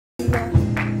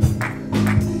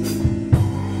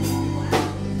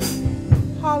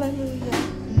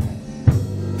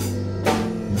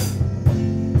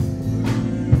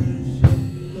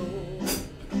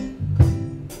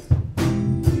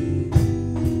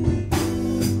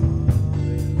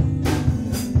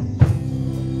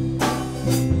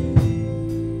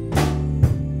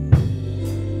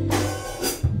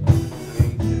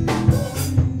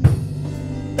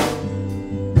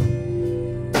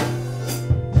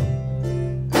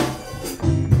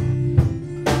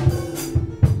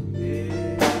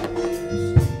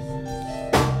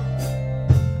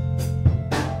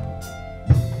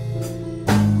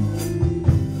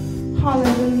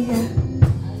Hallelujah.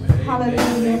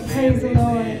 Hallelujah. Praise the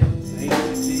Lord.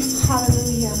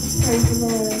 Hallelujah. Praise the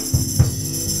Lord.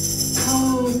 Oh,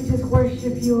 we just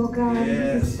worship you, oh God. We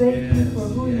just thank you for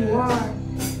who you are.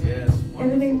 In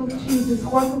the name of Jesus,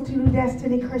 welcome to New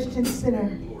Destiny Christian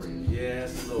Center.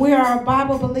 We are a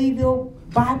Bible-believing,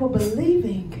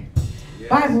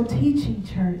 Bible-teaching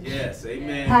church. Yes,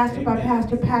 amen. Pastored by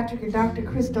Pastor Patrick and Dr.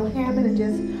 Crystal Hammond. And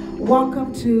just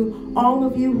welcome to all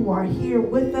of you who are here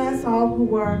with us, all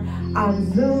who are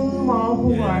on Zoom, all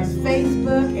who are on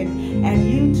Facebook and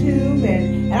YouTube.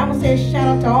 And I'm going to say a shout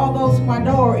out to all those who I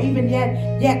know are even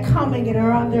yet coming and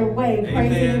are on their way.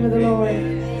 Praise the name of the Lord.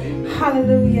 Amen.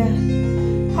 Hallelujah.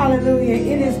 Hallelujah.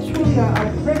 It is truly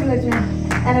a privilege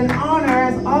and an honor,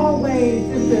 as always,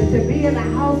 to be in the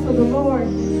house of the Lord.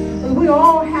 We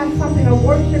all have something to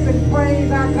worship and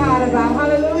praise our God about.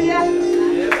 Hallelujah.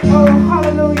 Oh,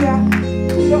 hallelujah.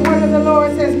 The word of the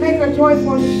Lord says, make a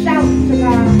joyful shout to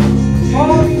God.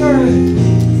 All the earth,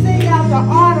 sing out the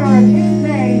honor of his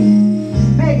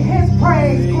name. Make his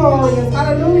praise glorious.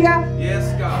 Hallelujah.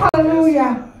 Yes, God.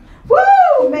 Hallelujah.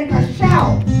 Woo! Make a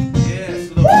shout.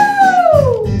 Yes, Lord.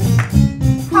 Woo!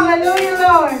 Hallelujah,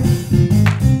 Lord.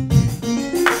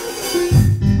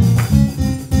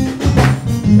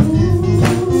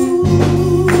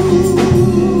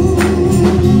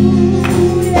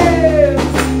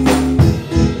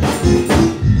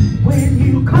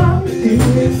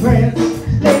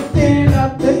 Lifting up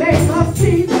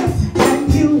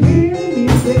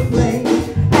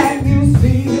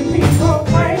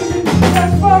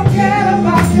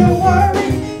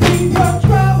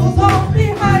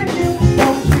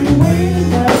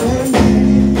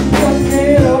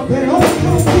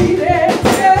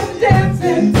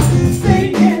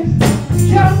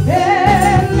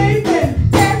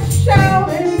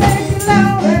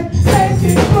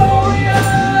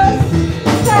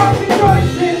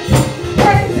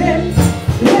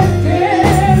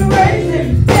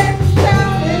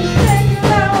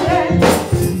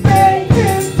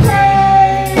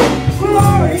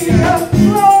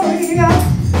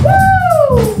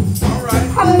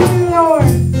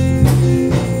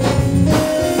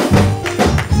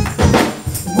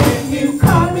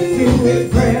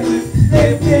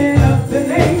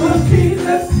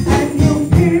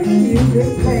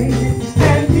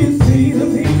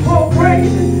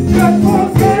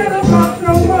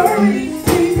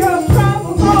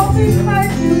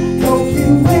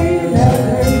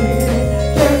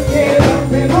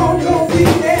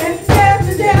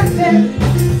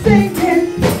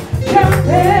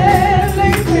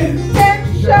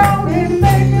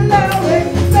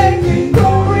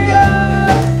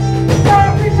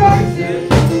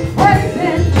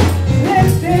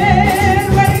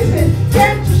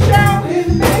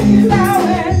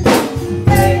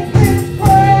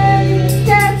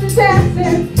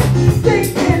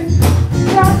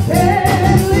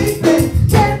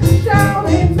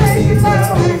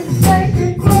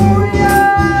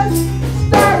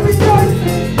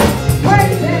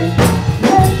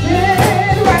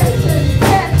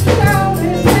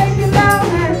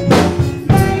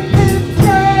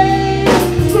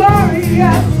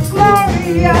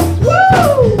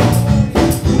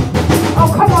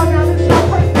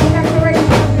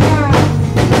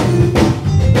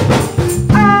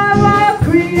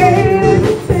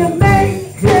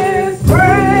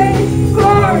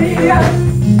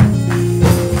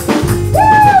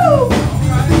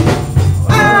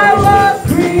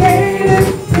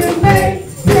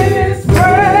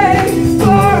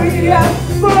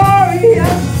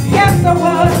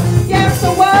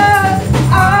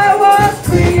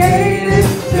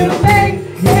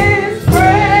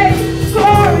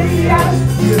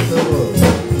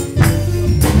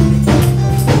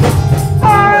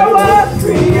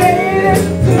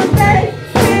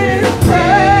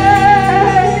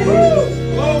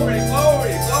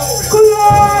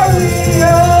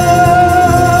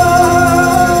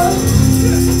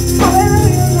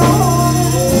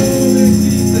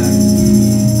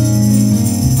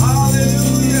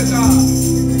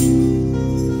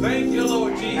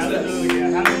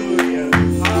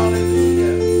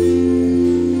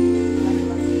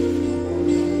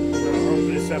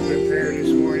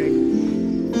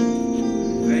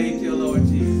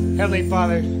Heavenly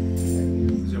Father,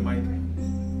 Is your mic?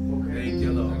 Thank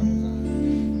you, Lord.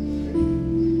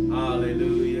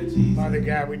 Hallelujah, Jesus. Father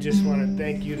God, we just want to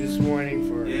thank you this morning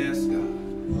for Yes, God.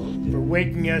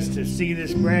 waking us to see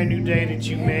this brand new day that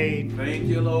you made. Thank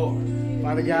you, Lord.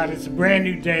 Father God, it's a brand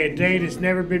new day, a day that's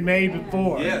never been made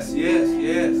before. Yes, yes,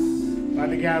 yes.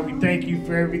 Father God, we thank you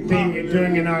for everything you're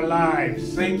doing in our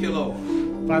lives. Thank you, Lord.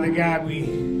 Father God,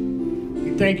 we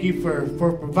thank you for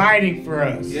providing for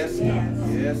us. Yes, God.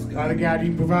 Yes, God. Father God,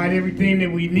 you provide everything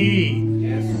that we need.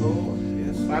 Yes, Lord.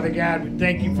 Yes, Lord. Father God, we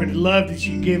thank you for the love that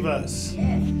you give us.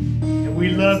 And we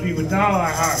love you with all our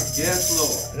hearts,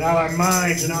 Yes, Lord. and all our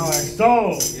minds, and all our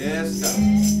souls. Yes,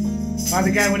 God.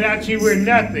 Father God, without you, we're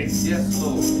nothing. Yes,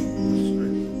 Lord.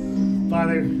 Strength.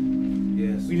 Father,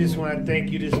 Yes. we just want to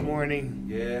thank you this morning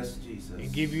Yes, Jesus.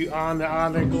 and give you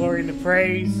honor, glory, and the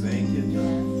praise. Thank you,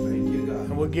 God. Thank you, God.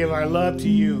 And we'll give our love to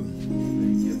you.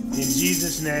 Thank you. In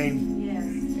Jesus'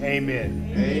 name,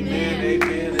 amen. Amen,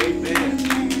 amen, amen.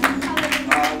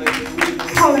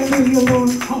 Hallelujah. Hallelujah, Lord.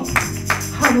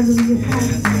 Hallelujah, Father.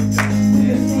 We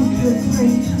just thank you and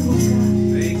praise you, Lord God.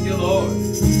 Thank you, Lord.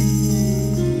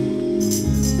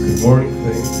 Good morning,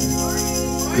 saints.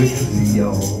 Good to see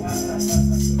y'all.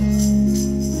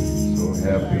 So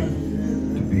happy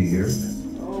to be here.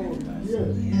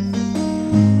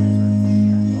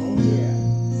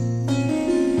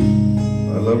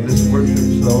 I love this worship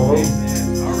song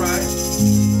Amen. All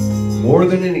right. more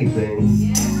than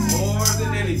anything. More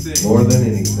than anything. More than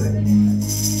anything.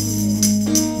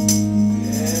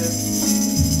 Yes.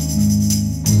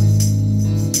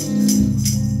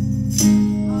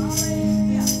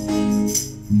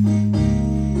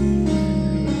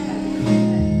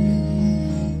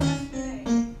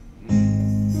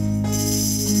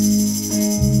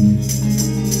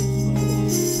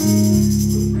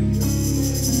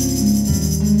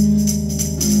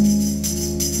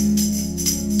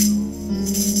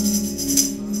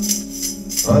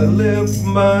 I lift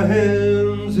my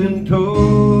hands in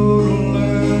total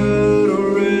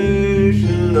adoration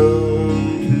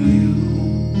unto you.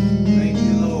 Thank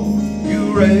you, Lord.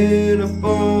 You reign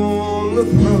upon the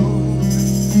throne,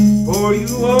 for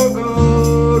you are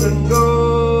God and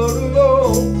God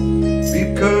alone.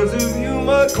 Because of you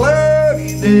my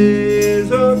cloudy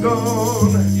days are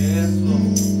gone. Yes,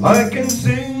 Lord. I can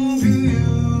sing to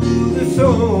you this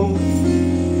song.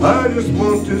 I just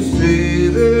want to say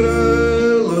that I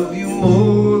love you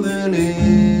more than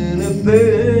anything.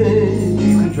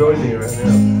 You can join me right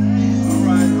now. All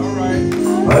right, all right.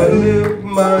 I lift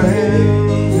my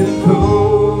hands in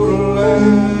total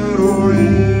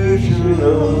adoration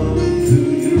unto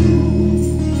you.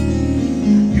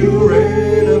 You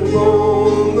reign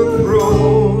upon the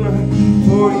throne,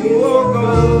 for you are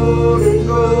God and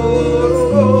God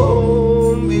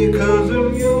alone. Because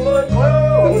of you my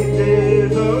cloudy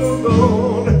days are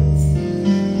gone.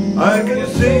 I can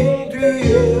sing to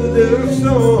you this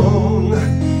song.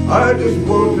 I just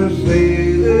want to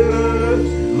say that I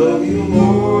love you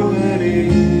more than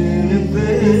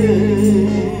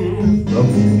anything. Love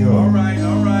me in your All arms. right,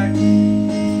 all right.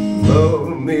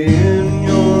 Love me in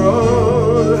your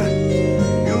arms.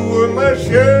 You were my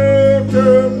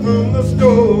shelter from the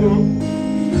storm.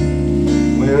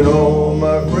 When all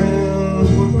my friends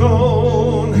were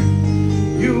gone,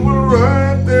 you were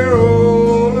right there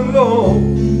all alone.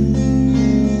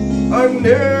 I've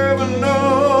never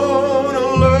known a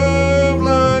love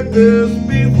like this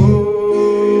before.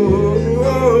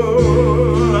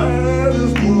 I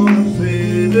just want to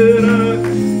say that I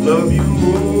love you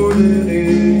more than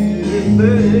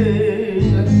anything.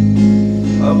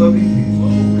 I love you, Jesus.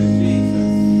 Glory,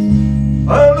 Jesus.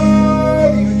 I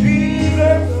love you,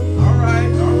 Jesus. All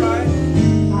right, all right.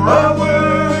 I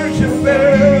worship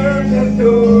and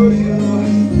adore you.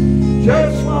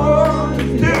 Just want to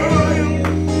tell you,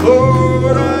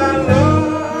 Lord, I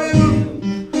love you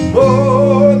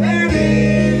more than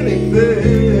anything.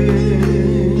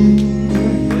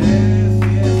 Yes,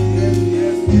 yes, yes,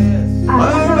 yes, yes. I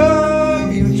love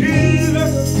you,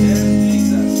 Jesus. Yes,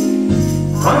 Jesus.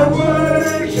 I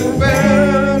worship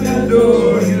and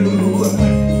adore you.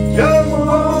 Just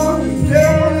want to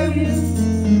tell you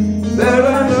that I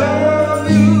love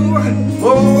you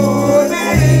more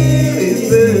than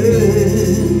anything.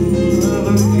 I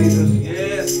love you, Jesus.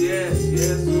 Yes, yes,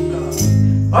 yes, oh God.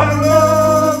 I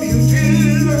love you,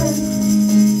 Jesus.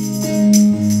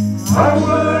 I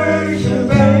worship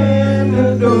and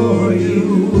adore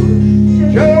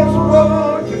you. Just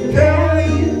want to tell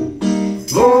you,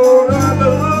 Lord, I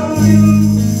love you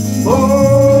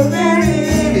more than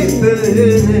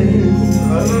anything.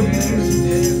 I love you, Yes,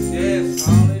 Jesus. yes, yes.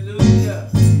 Hallelujah.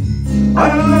 I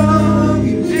love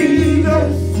you,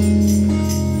 Jesus.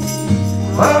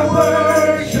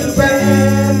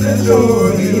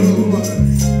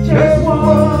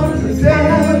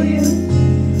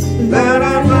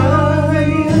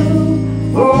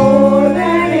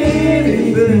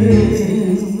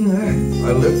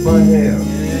 I lift my hands.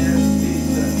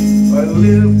 I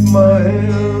lift my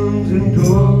hands in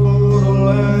total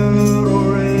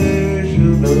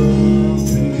adoration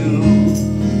unto you.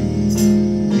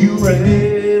 You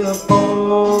reign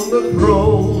upon the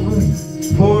throne,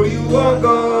 for you are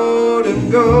God and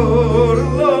God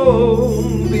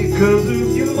alone. Because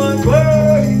of you my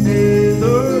praises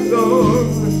are gone.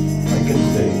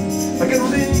 I can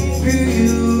sing to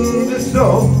you this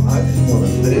song. I just want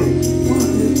to say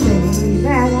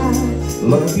that I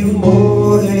love you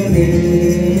more than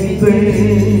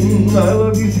anything. I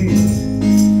love you, Jesus.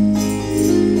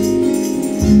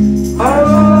 I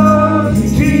love you,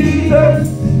 Jesus.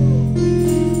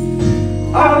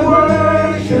 I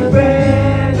worship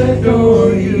and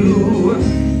adore you.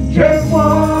 Just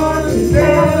want to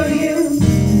tell you,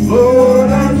 Lord,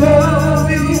 I love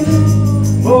you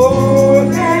more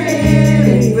than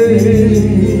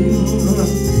anything.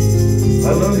 I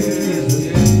love you, Jesus.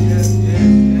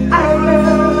 I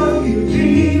love you,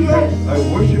 Jesus. I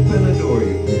worship and adore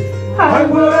you. I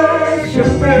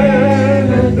worship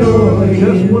and adore you.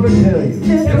 Just want to tell you.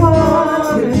 just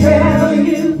want to tell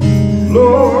you,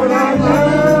 Lord, I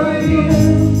love you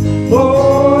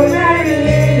more than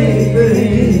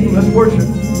anything. Let's worship.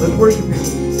 Let's worship Him.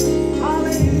 I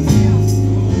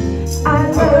I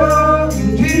love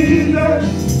you, Jesus.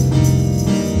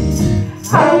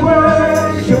 I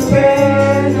worship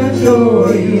and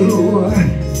adore you.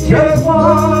 Just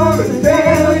want to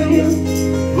tell you,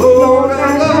 Lord,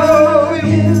 I love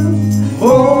you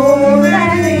more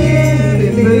than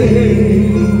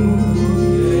anything.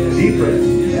 Deeper,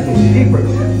 deeper.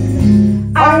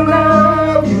 I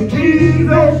love you,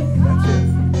 Jesus.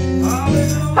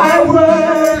 I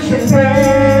worship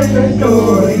and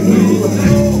adore you.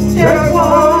 Just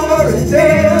want to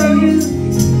tell you,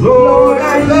 Lord, I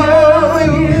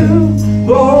love you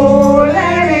more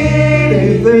than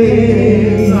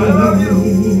anything. I love you.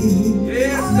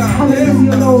 Yes, God.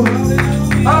 hallelujah, Lord.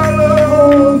 I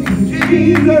love you,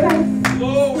 Jesus.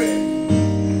 Glory.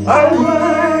 I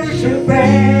worship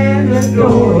and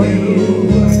adore you.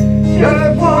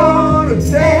 Just want to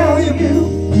tell you,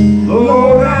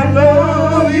 Lord, I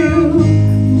love you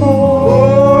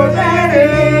more than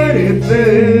anything.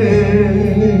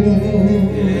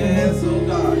 Yes, oh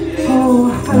God. Yes. Oh,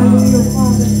 hallelujah,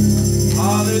 Father.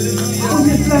 Hallelujah. We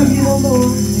just love you, oh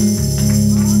Lord.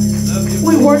 Love you.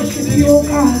 We worship you, oh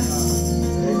God.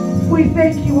 We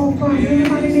thank you, oh Father, in the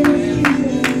mighty name of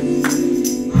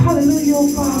Jesus. Hallelujah, oh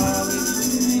Father.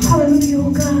 Hallelujah,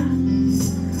 oh God.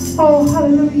 Oh,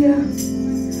 hallelujah.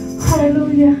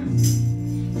 Hallelujah.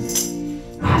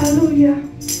 Hallelujah.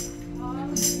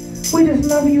 We just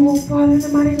love you, oh Father, in the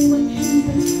mighty name of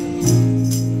Jesus.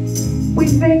 We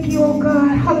thank you, oh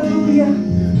God. Hallelujah.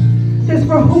 Just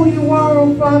for who you are,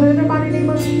 oh Father, in the mighty name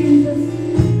of Jesus.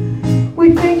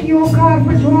 We thank you, oh God,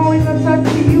 for drawing us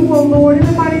unto you, oh Lord, in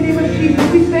the mighty name of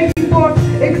Jesus. We thank you for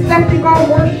accepting our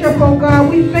worship, oh God.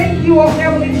 We thank you, oh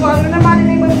Heavenly Father, in the mighty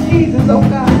name of Jesus, oh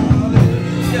God.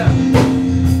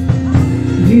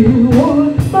 You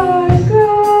are my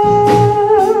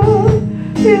God.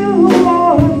 You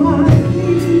are my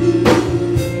King.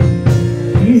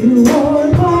 You are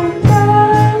my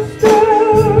Master,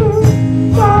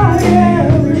 my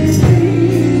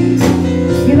everything.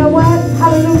 You know what?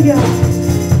 Hallelujah.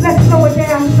 Let's slow it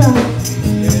down some.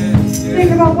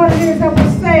 Think about what it is that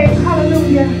we're saying.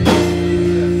 Hallelujah.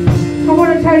 I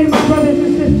want to tell you, my brothers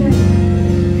and sisters,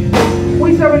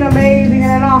 we serve an amazing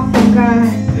and an awesome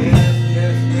God.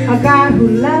 A God who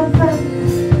loves us.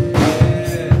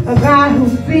 A God who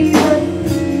sees us.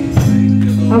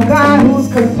 A God who's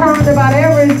concerned about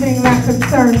everything that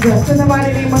concerns us. In the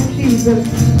mighty name of Jesus.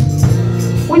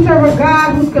 We serve a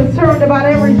God who's concerned about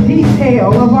every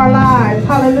detail of our lives.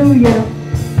 Hallelujah.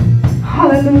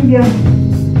 Hallelujah.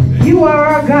 You are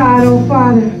our God, oh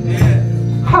Father.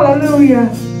 Hallelujah.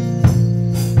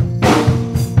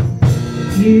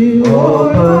 You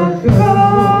are my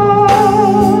God.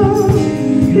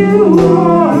 You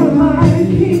are my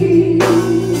King.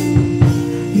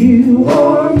 You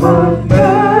are my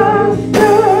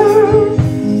Master,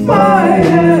 my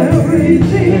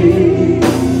everything.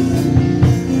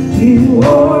 You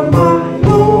are my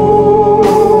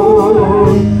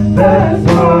Lord. That's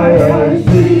why I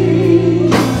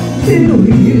sing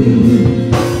to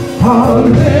you.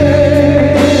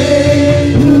 Hallelujah.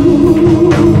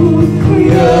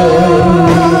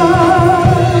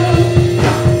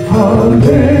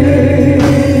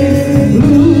 Hallelujah.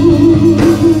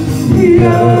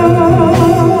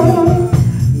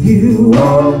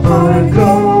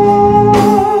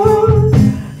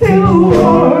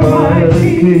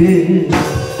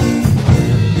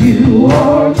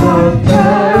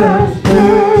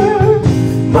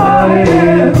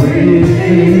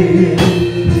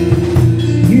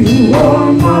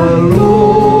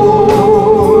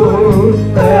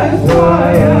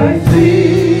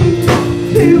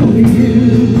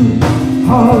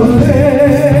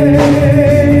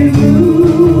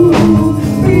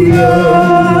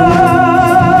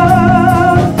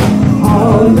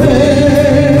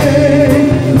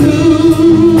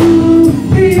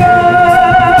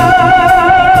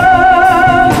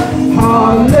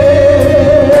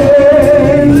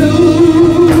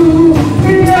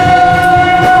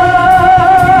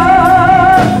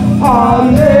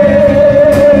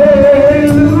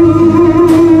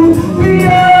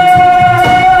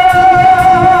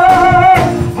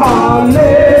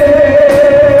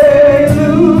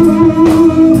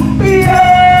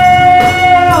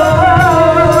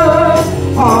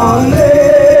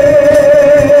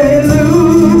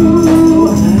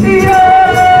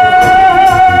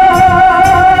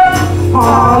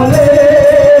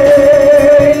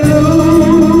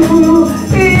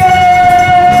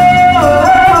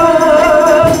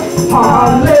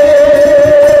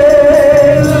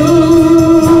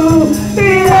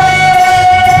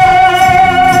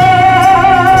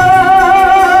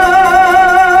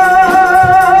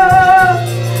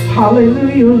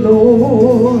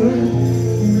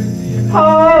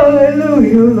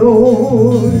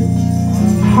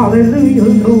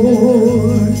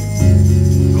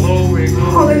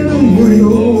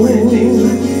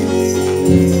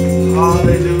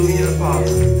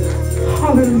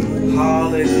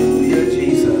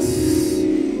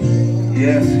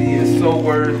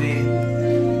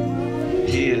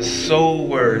 is so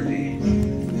worthy.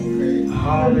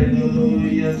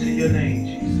 Hallelujah to your name,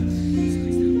 Jesus.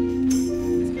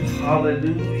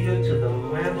 Hallelujah to the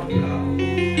Lamb of God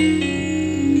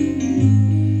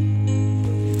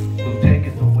who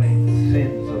taketh away the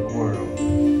sins of the world.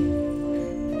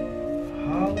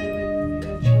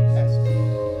 Hallelujah, Jesus.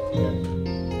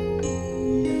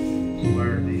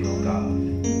 Worthy, O God.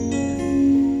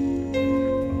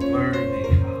 Worthy,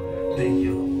 Father. Thank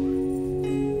you, Lord.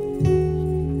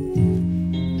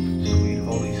 Sweet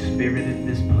Holy Spirit in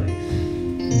this place.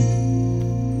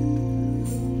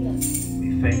 We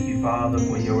thank you, Father,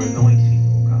 for your anointing,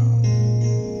 O God,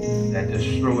 that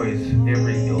destroys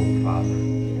every yoke, Father.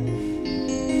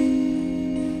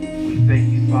 We thank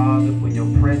you, Father, for your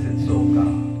presence, O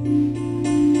God,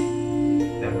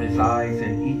 that resides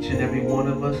in each and every one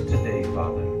of us today,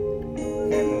 Father.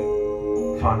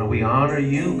 Father, we honor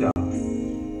you, God,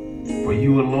 for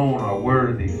you alone are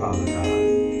worthy, Father God,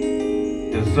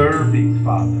 deserving,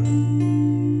 Father,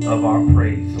 of our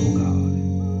praise, O God.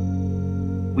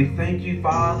 We thank you,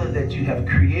 Father, that you have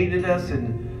created us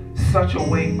in such a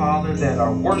way, Father, that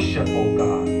our worship, O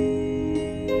God,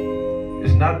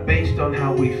 is not based on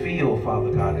how we feel,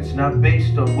 Father God. It's not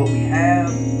based on what we have.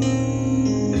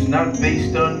 It's not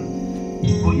based on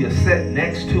who you set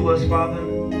next to us, Father.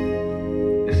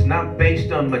 It's not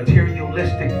based on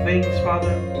materialistic things,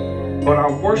 Father. But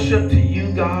our worship to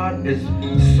you, God, is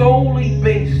solely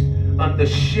based on the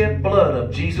shed blood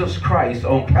of Jesus Christ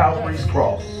on Calvary's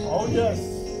cross. Oh, yes.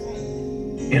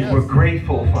 And we're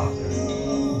grateful, Father.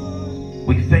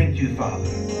 We thank you, Father.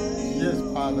 Yes,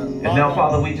 Father. And now,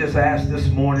 Father, we just ask this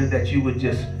morning that you would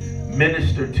just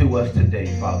minister to us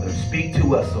today, Father. Speak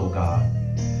to us, oh God.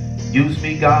 Use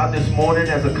me, God, this morning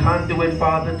as a conduit,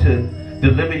 Father, to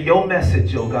deliver your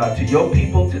message, oh God, to your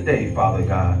people today, Father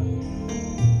God.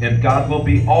 And God will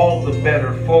be all the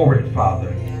better for it,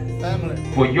 Father. Family.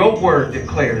 For your word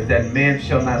declares that man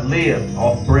shall not live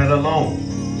off bread alone,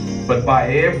 but by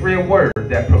every word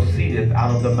that proceedeth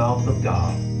out of the mouth of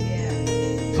God.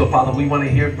 So, Father, we want to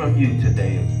hear from you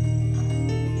today.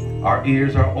 Our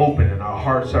ears are open and our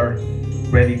hearts are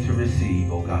ready to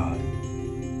receive, oh God.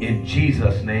 In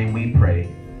Jesus' name we pray.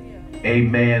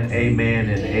 Amen, amen,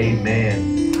 and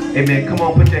amen. Amen. Come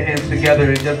on, put your hands together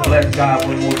and just bless God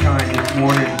one more time this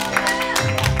morning.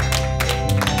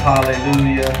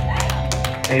 Hallelujah.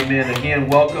 Amen. Again,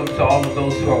 welcome to all of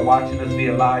those who are watching us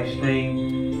via live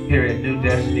stream here at New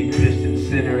Destiny Christian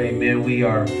Center. Amen. We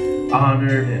are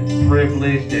honored and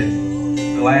privileged and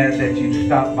glad that you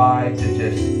stopped by to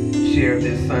just share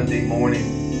this Sunday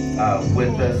morning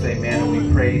with us. Amen. And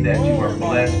we pray that you are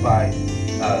blessed by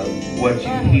what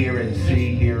you hear and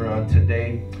see here on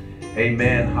today.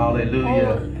 Amen.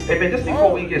 Hallelujah. Amen. Just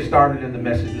before we get started in the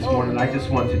message this morning, I just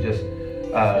want to just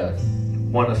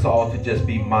want us all to just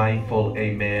be mindful.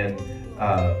 Amen.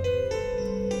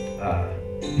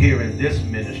 Here in this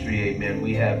ministry, amen,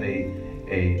 we have a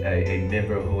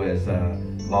member who has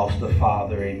lost a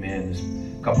father, amen,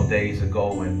 a couple days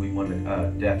ago, and we want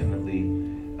to definitely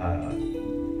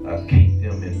keep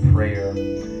them in prayer.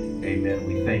 Amen.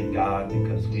 We thank God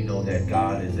because we know that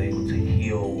God is able to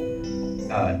heal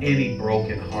any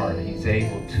broken heart. He's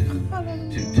able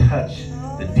to touch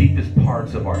the deepest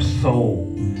parts of our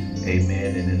soul.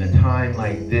 Amen. And in a time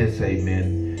like this,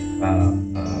 amen,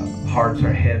 hearts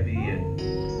are heavy and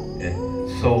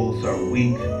souls are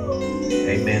weak.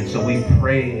 Amen. So we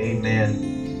pray,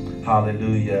 amen,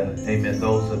 hallelujah, amen.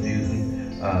 Those of you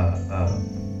who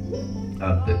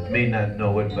that may not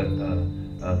know it, but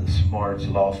the Smarts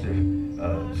lost their,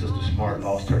 Sister Smart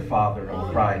lost her father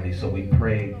on Friday. So we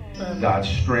pray God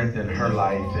strengthen her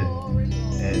life and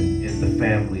in the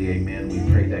family, amen. We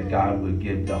pray that God would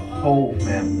give the whole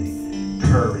family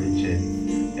courage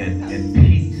and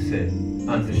peace and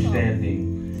understanding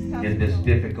in this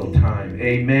difficult time.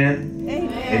 Amen. Amen.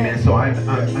 Amen. So I'm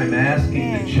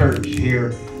asking the church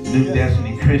here, New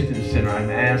Destiny Christian Center, I'm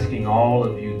asking all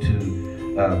of you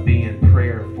to be in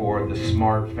prayer for the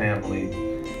Smart family.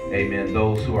 Amen.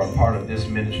 Those who are part of this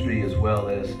ministry as well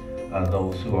as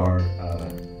those who are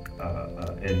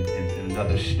in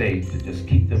another state, to just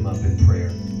keep them up in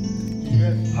prayer.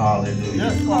 Yes. Hallelujah.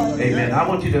 Yes, amen. Yes. I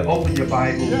want you to open your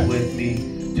Bible with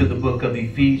me to the book of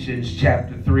Ephesians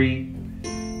chapter 3.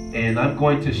 And I'm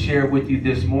going to share with you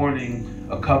this morning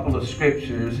a couple of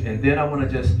scriptures. And then I want to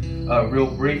just real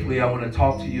briefly, I want to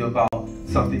talk to you about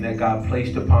something that God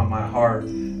placed upon my heart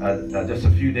just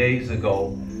a few days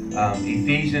ago.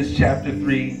 Ephesians chapter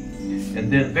 3. And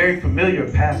then a very familiar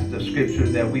passage of scripture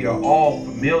that we are all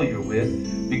familiar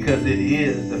with because it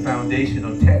is the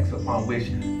foundational text upon which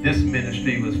this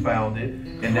ministry was founded,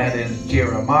 and that is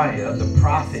Jeremiah, the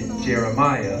prophet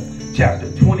Jeremiah,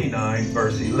 chapter 29,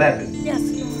 verse 11. Yes.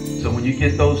 So when you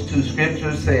get those two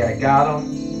scriptures, say, I got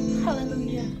them.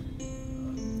 Hallelujah.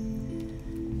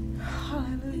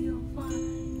 Hallelujah, Father.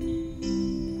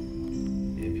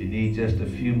 If you need just a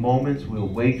few moments, we'll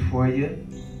wait for you.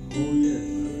 Oh, yes.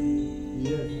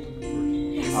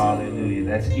 Yes. Hallelujah.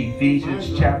 That's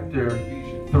Ephesians chapter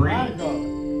 3.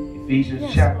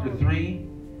 Ephesians chapter 3.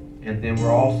 And then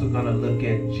we're also going to look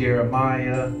at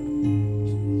Jeremiah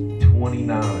 29.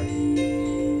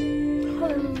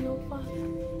 Hallelujah, Father.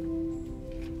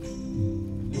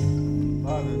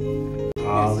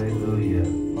 Hallelujah.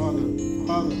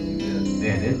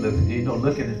 Man, it looks, you know,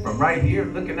 looking from right here,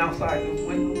 looking outside this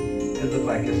window, it looks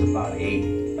like it's about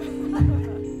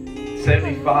 80.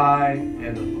 75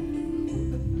 and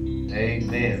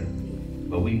amen.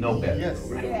 But we know better. Yes.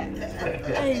 Right?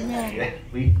 Amen.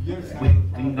 we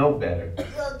know better.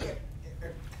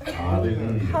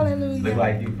 Hallelujah. Hallelujah. Look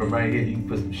like you from right here, you can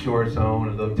put some shorts on,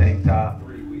 a little tank top.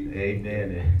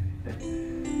 Amen.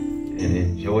 And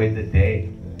enjoy the day.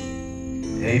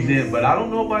 Amen. But I don't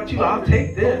know about you. I'll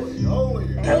take this.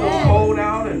 As it's cold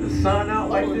out and the sun out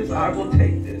like this, I will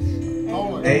take this.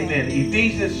 Amen.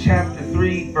 Ephesians chapter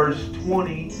 3, verse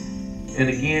 20. And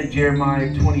again,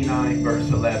 Jeremiah 29, verse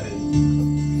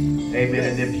 11. Amen.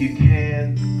 And if you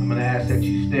can, I'm going to ask that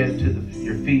you stand to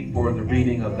your feet for the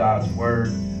reading of God's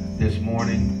word this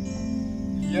morning.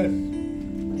 Yes.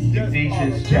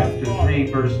 Ephesians chapter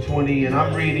 3, verse 20. And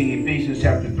I'm reading Ephesians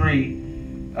chapter 3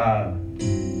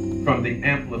 from the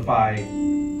Amplified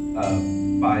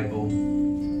Bible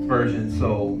version.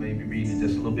 So maybe reading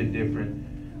just a little bit different.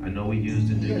 I know we used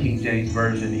the New King James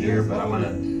Version here, but I want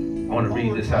to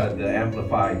read this out of the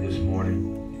Amplified this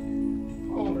morning.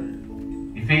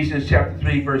 Ephesians chapter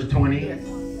 3, verse 20.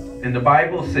 And the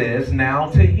Bible says, now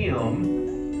to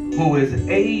him who is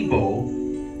able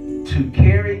to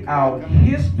carry out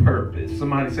his purpose.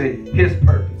 Somebody say, his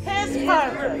purpose. His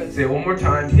purpose. Say it one more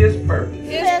time, his purpose.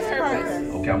 His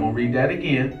purpose. Okay, I'm going to read that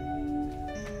again.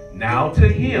 Now to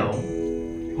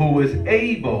him who is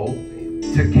able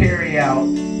to carry out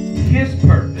his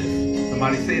purpose.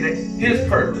 Somebody say that, his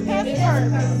purpose. His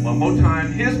purpose. One more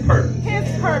time, his purpose. His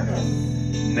purpose.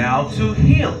 Now to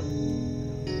him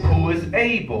who is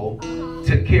able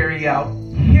to carry out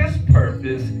his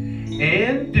purpose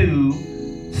and do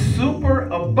super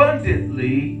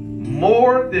abundantly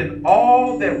more than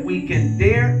all that we can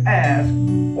dare ask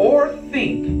or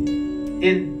think,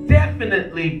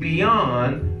 indefinitely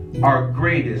beyond our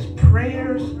greatest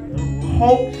prayers,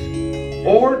 hopes,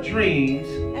 or dreams,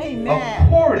 Amen.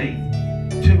 according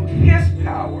to his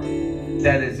power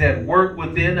that is at work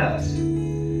within us.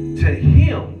 To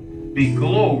him be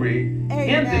glory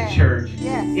in the church,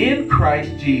 in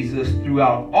Christ Jesus,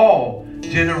 throughout all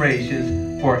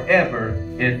generations, forever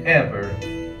and ever.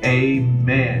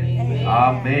 Amen.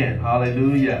 Amen.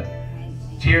 Hallelujah.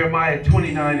 Jeremiah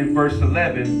 29 and verse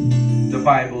 11, the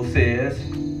Bible says,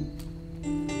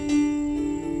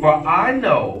 for I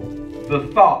know the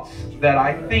thoughts that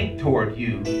I think toward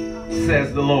you,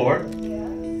 says the Lord,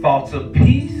 thoughts of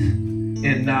peace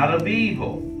and not of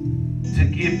evil, to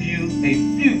give you a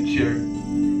future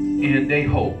and a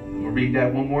hope. I'm going to read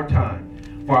that one more time.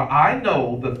 For I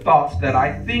know the thoughts that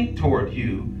I think toward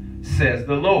you, says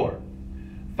the Lord,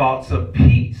 thoughts of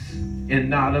peace and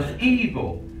not of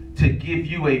evil, to give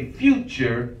you a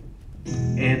future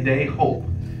and a hope.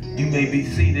 You may be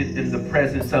seated in the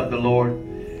presence of the Lord.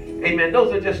 Amen.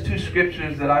 Those are just two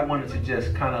scriptures that I wanted to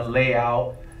just kind of lay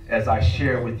out as I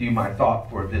share with you my thought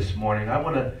for this morning. I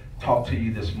want to talk to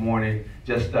you this morning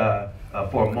just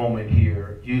for a moment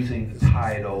here using the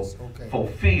title,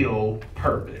 Fulfilled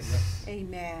Purpose.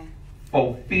 Amen.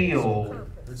 Fulfilled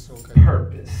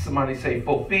Purpose. Somebody say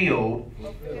fulfilled.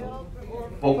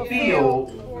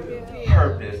 Fulfilled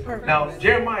purpose. Now,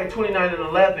 Jeremiah 29 and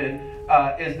 11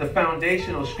 is the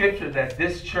foundational scripture that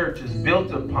this church is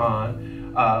built upon.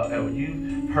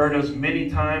 You've heard us many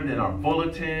times in our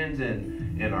bulletins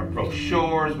and in our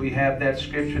brochures. We have that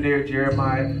scripture there,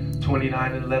 Jeremiah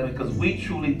 29 and 11, because we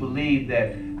truly believe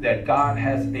that God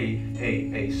has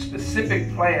a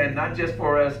specific plan, not just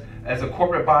for us as a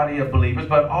corporate body of believers,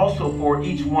 but also for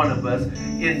each one of us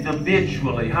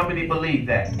individually. How many believe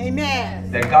that?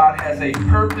 Amen. That God has a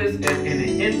purpose and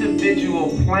an individual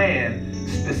plan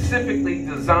specifically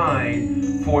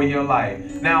designed for your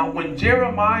life. Now, when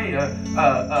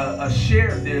Jeremiah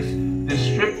shared this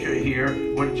scripture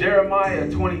here, when Jeremiah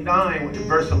 29,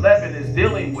 verse 11 is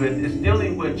dealing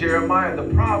with Jeremiah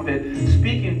the prophet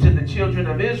speaking to the children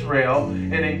of Israel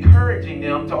and encouraging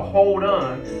them to hold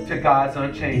on to God's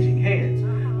unchanging hands.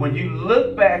 when you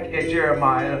look back at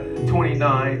Jeremiah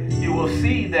 29, you will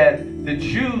see that the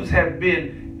Jews have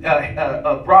been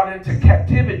brought into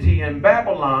captivity in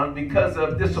Babylon because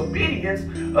of disobedience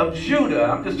of Judah.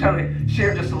 I'm just trying to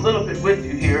share just a little bit with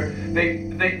you here.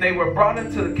 They were brought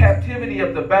into the captivity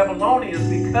of the Babylonians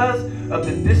because of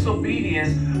the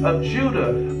disobedience of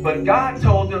Judah. But God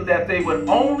told them that they would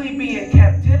only be in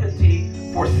captivity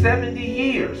for 70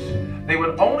 years. They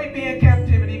would only be in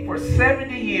captivity for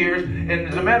 70 years. And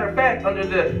as a matter of fact, under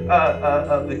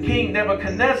the king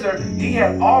Nebuchadnezzar, he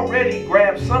had already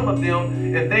grabbed some of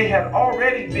them, and they had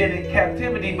already been in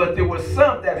captivity. But there were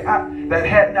some that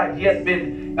had not yet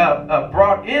been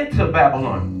brought into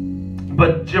Babylon.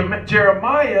 But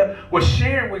Jeremiah was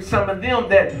sharing with some of them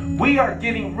that we are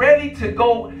getting ready to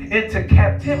go into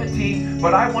captivity,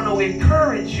 but I want to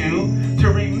encourage you to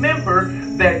remember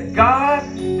that God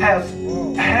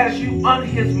has you on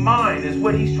his mind, is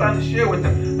what he's trying to share with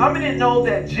them. How many know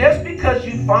that just because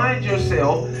you find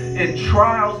yourself in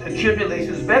trials and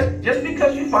tribulations, just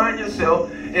because you find yourself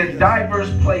in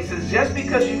diverse places, just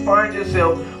because you find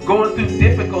yourself going through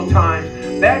difficult times,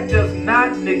 that does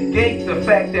not negate the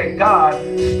fact that God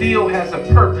still has a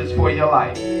purpose for your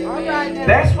life.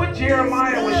 That's what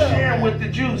Jeremiah was sharing with the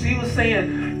Jews. He was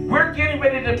saying, we're getting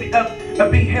ready to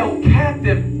be held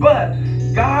captive, but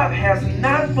God has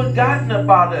not forgotten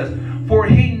about us, for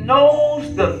he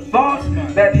knows the thoughts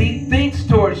that he thinks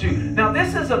towards you. Now,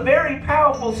 this is a very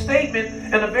powerful statement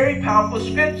and a very powerful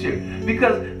scripture,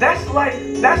 because that's like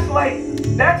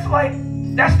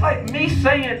me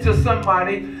saying to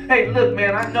somebody, hey, look,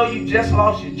 man, I know you just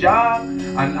lost your job.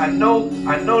 I know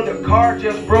the car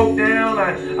just broke down.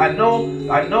 I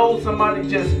know somebody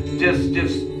just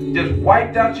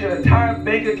wiped out your entire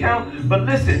bank account. But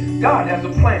listen, God has a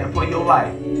plan for your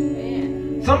life.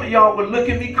 Some of y'all would look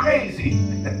at me crazy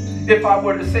if I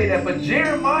were to say that. But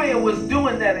Jeremiah was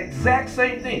doing that exact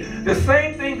same thing. The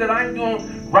same thing that I'm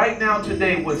doing right now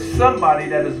today with somebody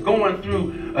that is going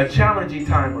through a challenging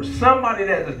time, or somebody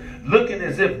that is looking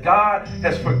as if God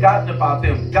has forgotten about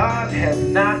them. God has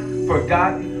not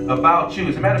forgotten about you.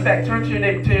 As a matter of fact, turn to your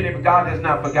neighbor, God has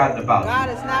not forgotten about you. God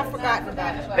has not forgotten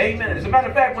about you. Amen. As a matter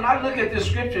of fact, when I look at this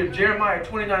scripture of Jeremiah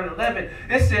 29:11,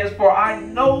 it says, for I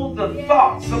know the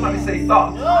thoughts. Somebody say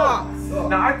thoughts.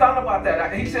 Now, I thought about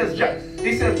that. He says,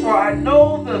 for I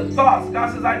know the thoughts.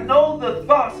 God says, I know the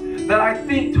thoughts that I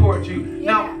think towards you.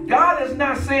 Now, God is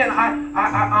not saying I'm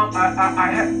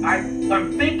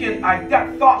thinking, I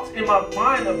got thoughts in my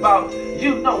mind about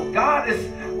you. No, God is,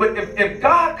 but if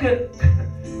God could,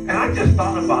 and I just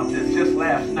thought about this just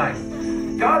last night.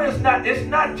 God is not, it's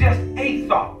not just a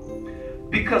thought,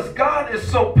 because God is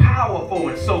so powerful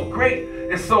and so great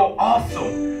and so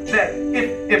awesome that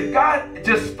if God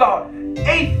just thought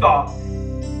a thought,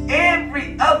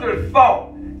 every other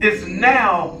thought is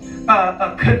now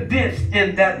condensed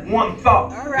in that one thought.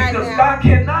 Because God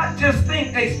cannot just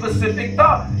think a specific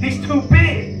thought. He's too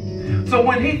big. So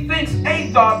when he thinks a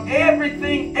thought,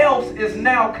 everything else is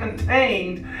now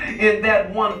contained in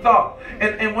that one thought.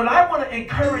 And what I want to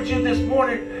encourage you this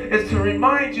morning is to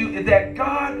remind you that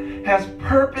God has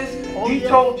purpose. He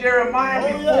told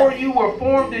Jeremiah, before you were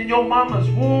formed in your mama's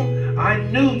womb, I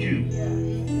knew you.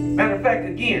 Matter of fact,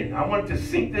 again, I want to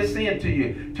sink this into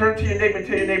you. Turn to your neighbor and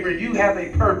tell your neighbor, you have a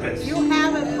purpose. You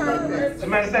have a purpose. As a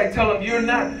matter of fact, tell them you're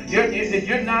not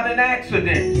an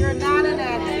accident. You're not an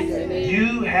accident.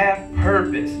 You have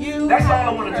purpose. That's all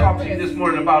I want to talk to you this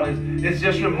morning about is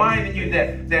just reminding you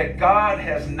that God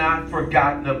has not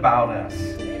forgotten about us.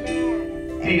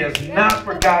 He has not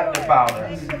forgotten about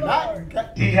us.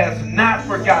 He has not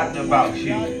forgotten about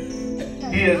you.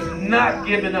 He has not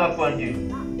given up on you.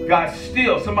 God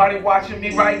still, somebody watching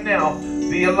me right now,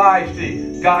 via live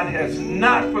stream, God has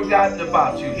not forgotten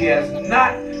about you. He has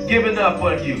not given up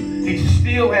on you. He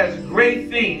still has great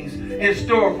things in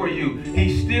store for you. He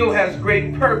still has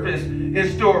great purpose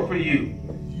in store for you.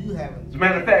 As a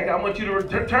matter of fact, I want you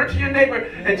to turn to your neighbor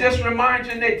and just remind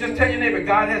your neighbor, just tell your neighbor,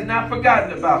 God has not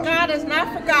forgotten about you. God has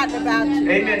not forgotten about you.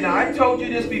 Amen. Now, I told you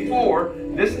this before.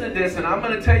 Listen to this, and I'm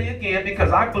going to tell you again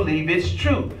because I believe it's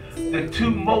true. The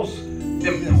two most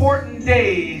important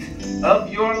days of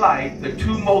your life, the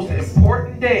two most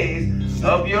important days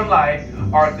of your life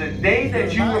are the day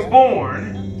that you were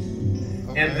born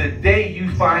and the day you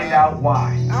find out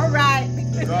why. All right.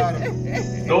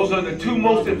 Those are the two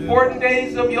most important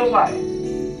days of your life.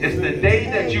 It's the day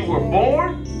that you were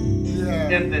born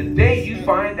and the day you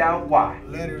find out why.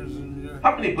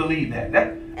 How many believe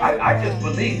that? I just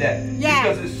believe that.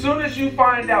 Because as soon as you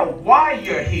find out why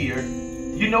you're here,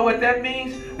 you know what that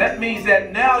means? That means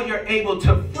that now you're able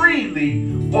to freely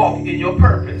walk in your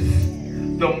purpose.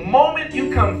 The moment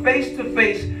you come face to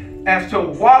face as to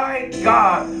why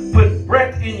God put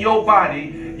breath in your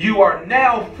body, you are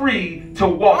now free to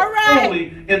walk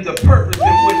fully in the purpose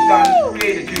in which God has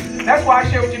created you. That's why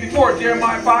I shared with you before,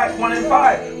 Jeremiah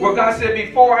 5:1-5, where God said,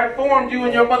 before I formed you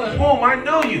in your mother's womb, I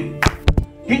knew you.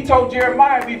 He told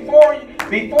Jeremiah, before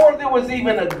there was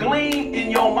even a gleam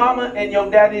in your mama and your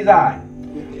daddy's eye,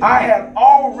 I have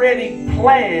already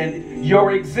planned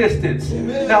your existence.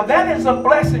 Now that is a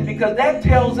blessing, because that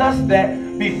tells us that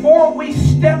before we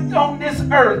stepped on this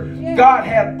earth, God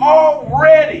had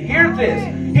already, hear this,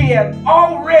 He had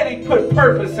already put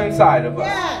purpose inside of us.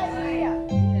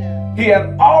 He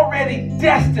had already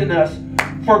destined us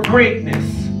for greatness.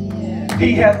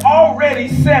 He had already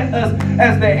set us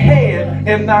as the head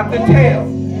and not the tail.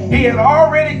 He had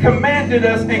already commanded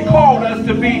us and called us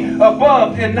to be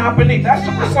above and not beneath. That's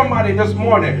for somebody this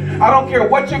morning. I don't care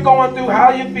what you're going through,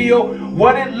 how you feel,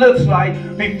 what it looks like.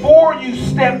 Before you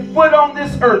stepped foot on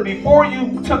this earth, before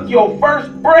you took your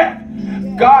first breath,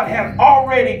 God had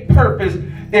already purpose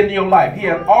in your life. He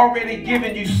had already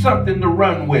given you something to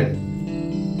run with.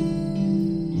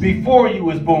 Before you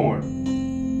was born,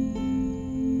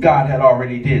 God had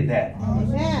already did that.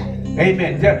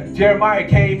 Amen. Jeremiah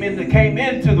came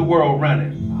into the world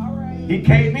running. He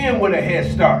came in with a head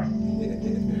start.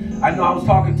 I know I was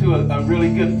talking to a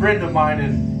really good friend of mine,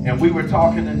 and we were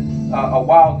talking a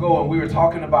while ago, and we were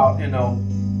talking about,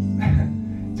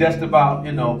 just about,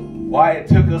 why it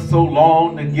took us so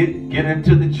long to get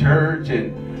into the church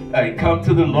and come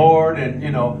to the Lord, and,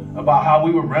 about how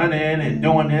we were running and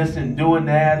doing this and doing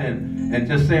that, and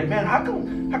just saying, man, how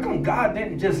come God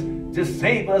didn't just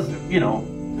save us,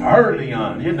 early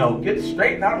on, get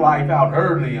straighten our life out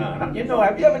early on. Have you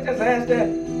ever just asked that?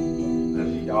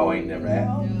 Y'all ain't never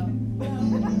asked.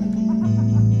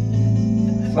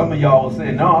 Some of y'all will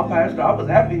say, no, Pastor, I was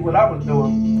happy what I was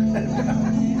doing. And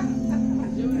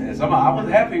I was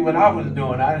happy what I was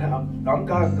doing. I'm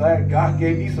glad God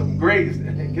gave me some grace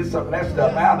and get some of that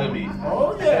stuff out of me.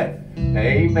 Oh, yeah.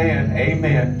 Amen.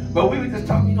 Amen. But we were just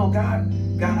talking, God,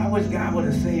 I wish God would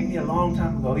have saved me a long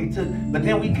time ago. But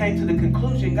then we came to the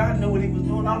conclusion, God knew what He was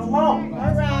doing all along.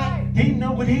 All right. He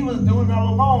knew what He was doing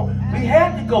all along. We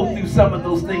had to go through some of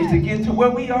those things to get to where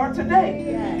we are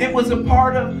today. It was a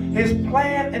part of His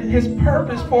plan and His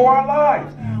purpose for our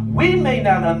lives. We may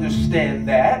not understand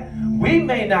that. We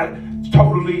may not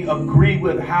totally agree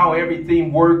with how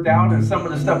everything worked out and some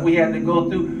of the stuff we had to go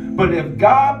through. But if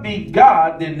God be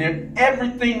God, then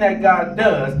everything that God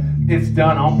does, it's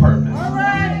done on purpose. All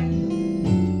right.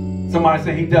 Somebody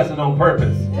say He does it on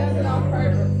purpose. He does it on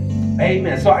purpose.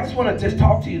 Amen. So I just want to just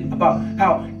talk to you about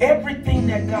how everything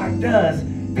that God does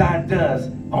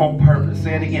on purpose.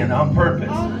 Say it again, on purpose.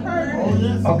 On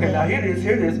purpose. Okay, now here it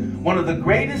is. One of the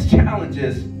greatest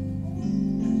challenges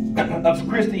of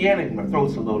Christianity, my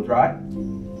throat's a little dry.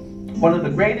 One of the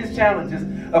greatest challenges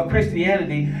of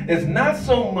Christianity is not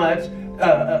so much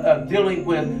dealing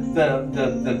with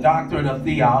the doctrine of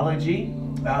theology.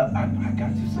 I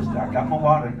got you, sister. I got my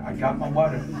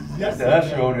water. Yes, the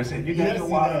usher over said, you got your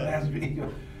water, Pastor.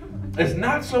 It's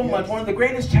not so much one of the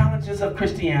greatest challenges of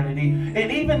Christianity, and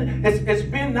even it's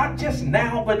been not just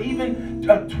now, but even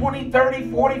 20, 30,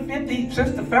 40, 50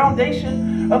 since the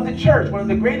foundation of the church. One of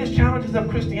the greatest challenges of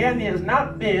Christianity has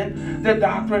not been the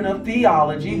doctrine of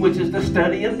theology, which is the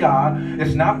study of God.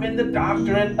 It's not been the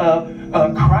doctrine of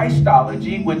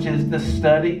Christology, which is the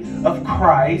study of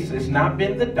Christ. It's not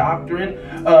been the doctrine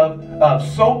of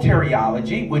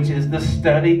soteriology, which is the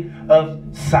study of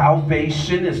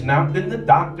salvation. It's not been the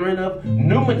doctrine of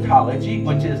pneumatology,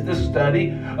 which is the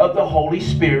study of the Holy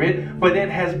Spirit, but it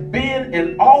has been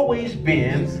and always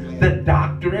been the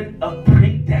doctrine of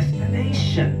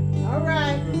predestination. All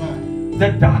right.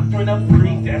 The doctrine of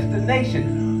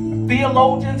predestination.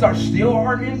 Theologians are still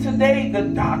arguing today the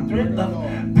doctrine of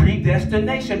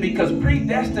predestination, because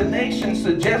predestination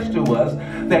suggests to us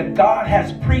that God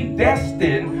has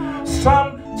predestined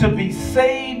some to be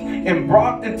saved and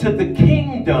brought into the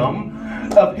kingdom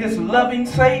of His loving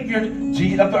Savior,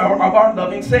 of our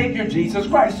loving Savior, Jesus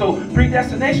Christ. So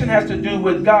predestination has to do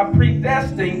with God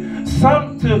predestining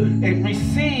some to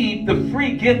receive the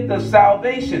free gift of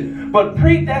salvation. But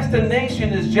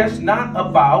predestination is just not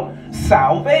about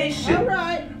salvation. All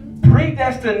right.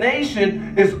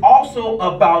 Predestination is also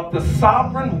about the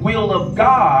sovereign will of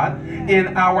God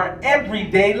in our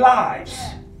everyday lives.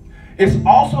 It's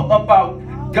also about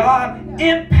God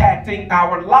impacting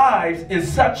our lives in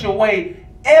such a way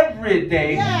every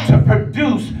day to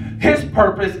produce his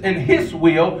purpose and his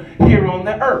will here on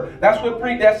the earth. That's what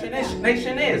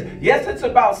predestination is. Yes, it's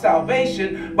about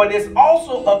salvation, but it's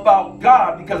also about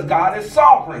God, because God is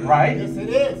sovereign, right? Yes, it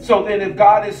is. So then if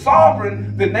God is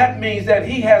sovereign, then that means that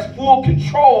he has full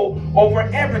control over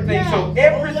everything. So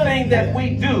everything that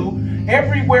we do,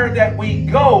 everywhere that we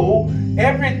go,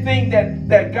 everything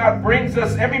that God brings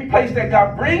us, every place that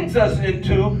God brings us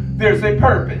into, there's a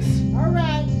purpose. All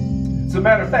right. As a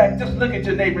matter of fact, just look at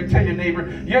your neighbor and tell your neighbor,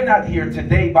 you're not here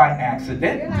today by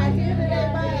accident. You're not here today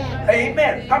by accident.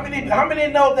 Amen. How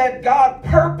many know that God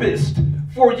purposed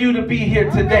for you to be here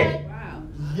today? Wow.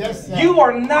 Yes, sir. You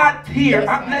are not here.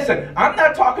 Yes, Listen, I'm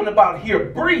not talking about here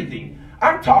breathing.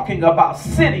 I'm talking about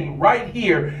sitting right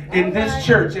here in this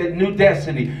church at New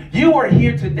Destiny. You are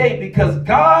here today because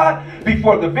God,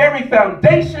 before the very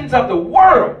foundations of the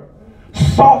world,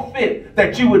 saw fit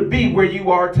that you would be where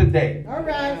you are today. All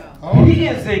right. He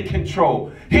is in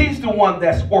control. He's the one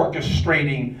that's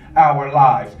orchestrating our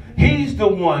lives. He's the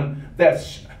one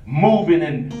that's moving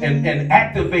and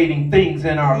activating things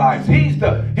in our lives. He's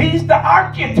the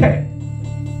architect.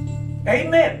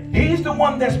 Amen. He's the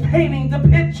one that's painting the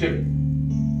picture.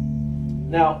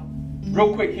 Now,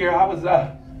 real quick here, I was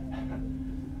at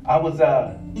my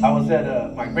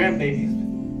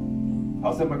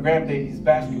grandbaby's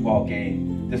basketball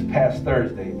game this past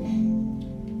Thursday.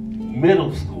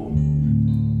 Middle school.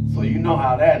 So you know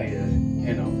how that is.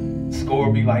 You know,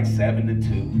 score be like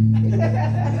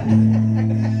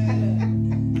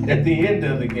 7-2. At the end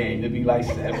of the game, it'd be like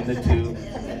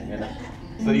 7-2. You know?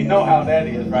 So you know how that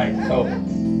is, right? So,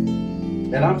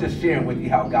 and I'm just sharing with you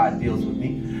how God deals with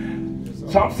me.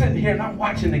 So I'm sitting here and I'm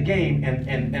watching the game,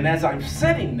 and as I'm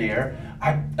sitting there,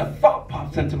 a thought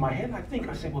pops into my head, and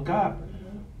I say, well, God,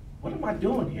 what am I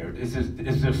doing here? Is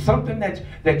there something that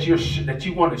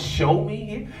you want to show me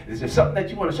here? Is there something that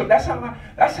you want to show? That's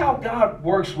how God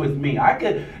works with me. I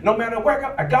could, no matter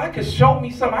where God could show me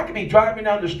something. I could be driving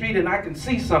down the street and I can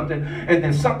see something, and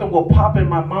then something will pop in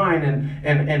my mind,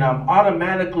 and I'm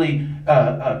automatically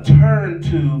turned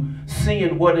to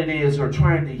seeing what it is or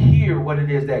trying to hear what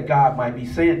it is that God might be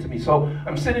saying to me. So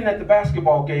I'm sitting at the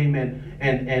basketball game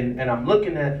and I'm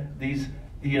looking at these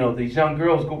young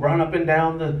girls go run up and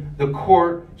down the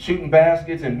court, shooting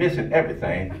baskets and missing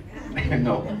everything.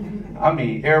 I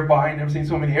mean, air ball. I ain't never seen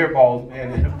so many air balls,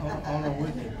 man.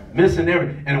 Missing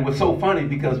everything. And it was so funny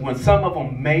because when some of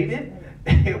them made it,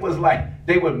 it was like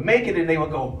they would make it and they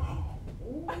would go,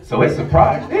 so it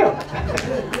surprised them.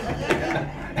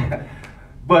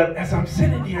 But as I'm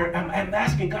sitting here, I'm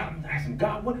asking God,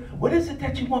 what is it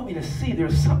that you want me to see?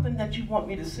 There's something that you want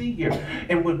me to see here.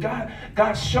 And when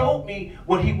God showed me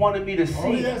what he wanted me to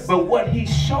see, but what he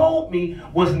showed me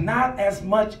was not as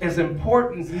much as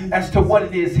important as to what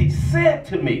it is he said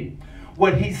to me.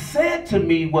 What he said to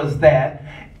me was that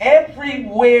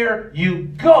everywhere you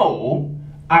go,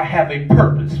 I have a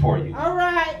purpose for you. All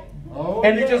right.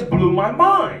 And it just blew my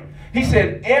mind. He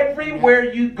said,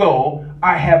 everywhere you go,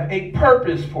 I have a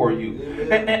purpose for you.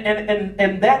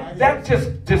 And that just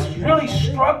really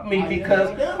struck me, because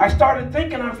I started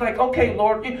thinking, I was like, okay,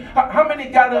 Lord, how many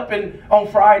got up on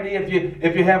Friday,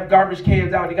 if you have garbage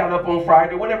cans out, you got up on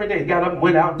Friday, whatever day, got up,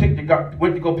 went out,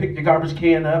 went to go pick your garbage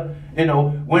can up,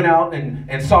 went out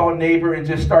and saw a neighbor and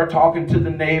just start talking to the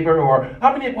neighbor? Or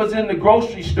how many was in the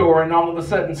grocery store and all of a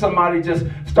sudden somebody just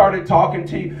started talking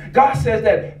to you? God says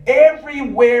that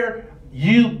everywhere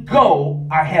you go,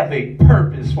 I have a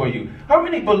purpose for you. How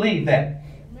many believe that?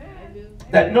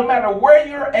 That no matter where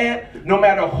you're at, no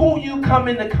matter who you come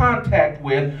into contact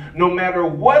with, no matter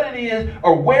what it is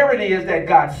or where it is that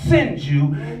God sends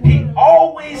you, he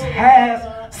always has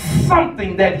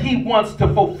something that he wants to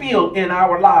fulfill in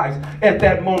our lives at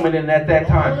that moment and at that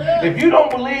time. If you don't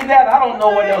believe that, I don't know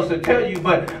what else to tell you,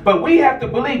 but we have to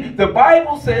believe. The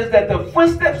Bible says that the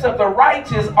footsteps of the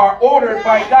righteous are ordered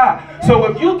by God. So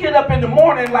if you get up in the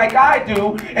morning like I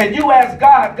do and you ask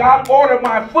God, order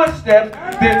my footsteps,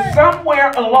 then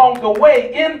somewhere along the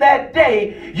way in that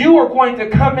day, you are going to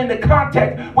come into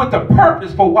contact with the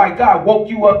purpose for why God woke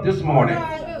you up this morning.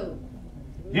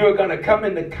 You're going to come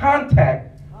into contact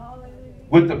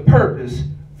with the purpose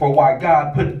for why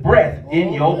God put breath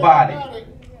in your body.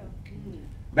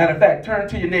 Matter of fact, turn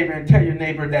to your neighbor and tell your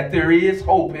neighbor that there is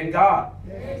hope in God.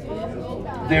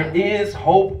 There is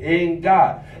hope in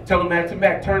God. Tell them that to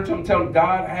back. Turn to him, tell him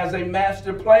God has a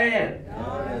master plan.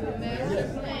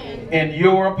 And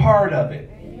you're a part of it.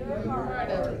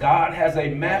 God has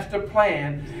a master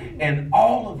plan, and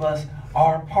all of us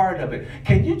are part of it.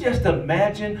 Can you just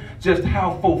imagine just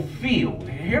how fulfilled,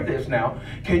 hear this now,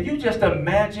 can you just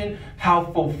imagine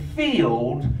how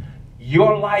fulfilled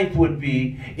your life would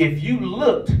be if you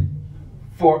looked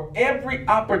for every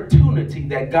opportunity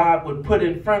that God would put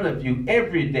in front of you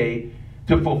every day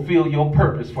to fulfill your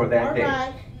purpose for that All day.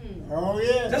 right. Oh,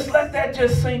 yes. Just let that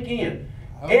just sink in.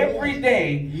 Oh, Every yes.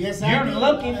 day, Yes, I you're do.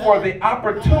 looking for the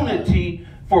opportunity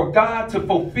for God to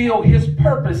fulfill his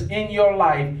purpose in your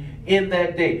life in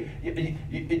that day.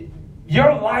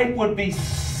 Your life would be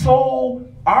so,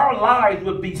 our lives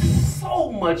would be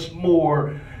so much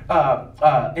more,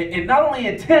 and not only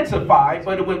intensified,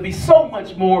 but it would be so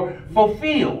much more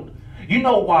fulfilled. You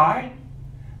know why?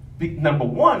 Number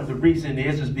one, the reason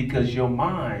is because your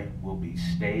mind will be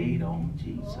stayed on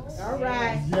Jesus. All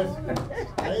right. Yes.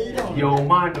 Stayed on. Your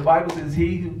mind, the Bible says,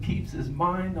 he who keeps his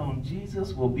mind on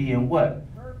Jesus will be in what?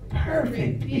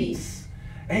 Perfect peace.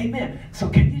 Amen. So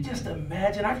can you just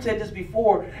imagine? I've said this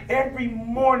before. Every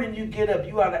morning you get up,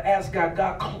 you ought to ask God,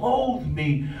 God, clothe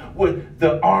me with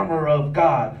the armor of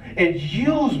God and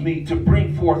use me to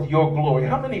bring forth your glory.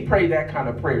 How many pray that kind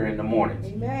of prayer in the mornings?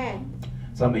 Amen.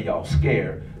 Some of y'all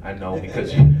scared, I know,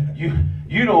 because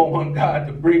you don't want God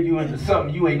to bring you into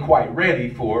something you ain't quite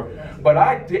ready for. But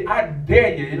I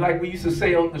dare you, like we used to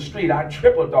say on the street, I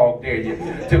triple dog dare you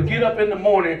to get up in the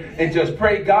morning and just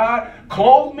pray, God,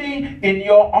 clothe me in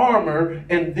your armor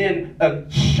and then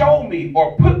show me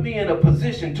or put me in a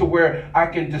position to where I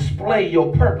can display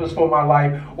your purpose for my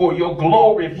life or your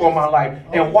glory for my life.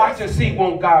 And watch and see,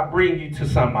 won't God bring you to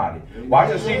somebody?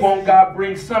 Watch and see, won't God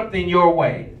bring something your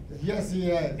way? Yes, he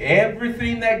has.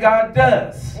 Everything that God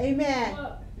does Amen.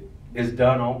 is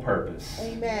done on purpose.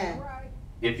 Amen.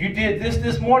 If you did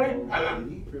this morning,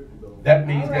 that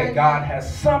means that God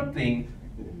has something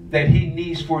that he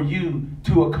needs for you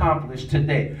to accomplish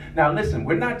today. Now listen,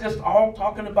 we're not just all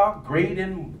talking about great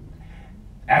and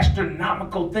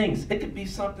astronomical things. It could be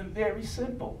something very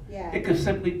simple. Yeah. It could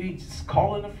simply be just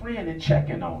calling a friend and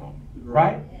checking on them,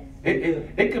 right?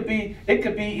 It could be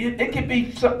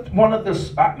one of the,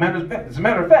 as a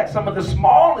matter of fact, some of the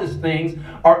smallest things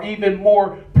are even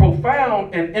more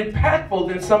profound and impactful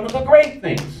than some of the great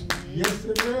things. Yes,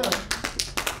 it will.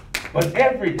 But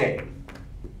every day,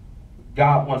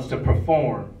 God wants to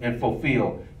perform and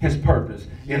fulfill his purpose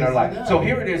in our life. So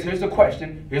here it is. Here's a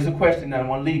question. Here's a question that I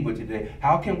want to leave with today.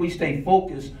 How can we stay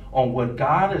focused on what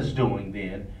God is doing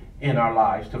then in our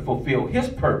lives to fulfill his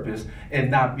purpose and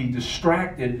not be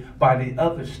distracted by the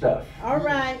other stuff? All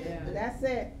right. That's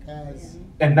it. Yes.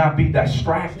 And not be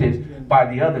distracted by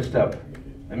the other stuff.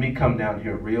 Let me come down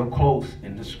here real close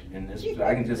in this.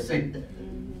 I can just see.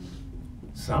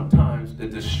 Sometimes the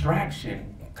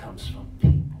distraction comes from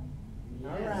people.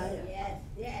 All right. Yes,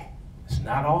 yes. It's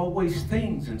not always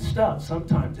things and stuff.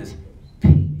 Sometimes it's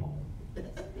people.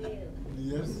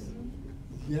 Yes.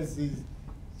 Yes, he's.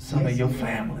 Some of your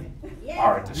family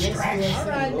are a distraction. Yes, All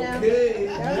right now. Okay.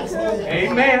 That's Yes, it.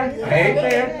 Amen.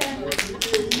 Amen.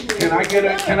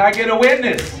 Can I get a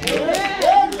witness?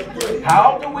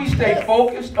 How do we stay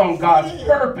focused on God's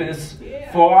purpose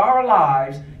for our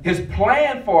lives, his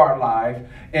plan for our life,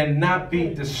 and not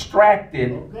be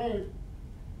distracted Okay.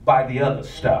 by the other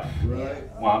stuff? Right.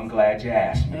 Well, I'm glad you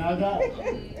asked me. I got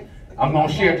it. I'm going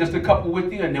to share just a couple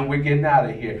with you and then we're getting out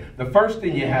of here. The first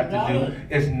thing you have to do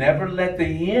is never let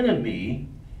the enemy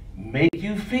make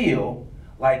you feel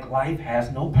like life has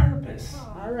no purpose.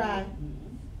 All right.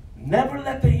 Never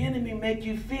let the enemy make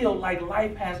you feel like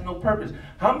life has no purpose.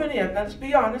 How many of, let's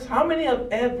be honest, how many have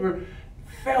ever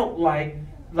felt like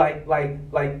life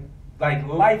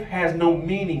has no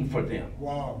meaning for them?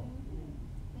 Wow.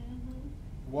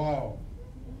 Wow.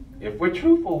 If we're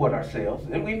truthful with ourselves,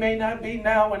 and we may not be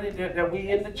now that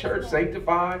we in the church,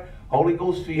 sanctified, Holy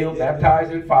Ghost filled,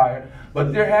 baptized in fire,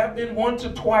 but there have been once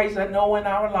or twice, I know, in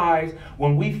our lives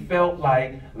when we felt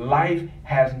like life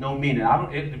has no meaning.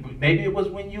 Maybe it was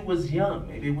when you was young,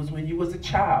 maybe it was when you was a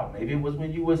child, maybe it was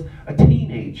when you was a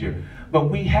teenager.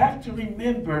 But we have to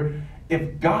remember,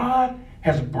 if God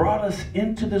has brought us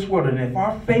into this world, and if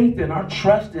our faith and our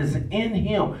trust is in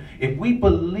him, if we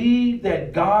believe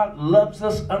that God loves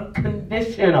us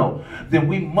unconditional, then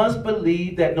we must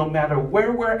believe that no matter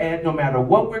where we're at, no matter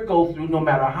what we go through, no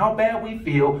matter how bad we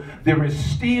feel, there is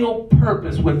still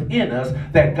purpose within us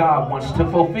that God wants to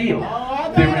fulfill.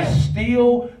 There are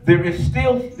still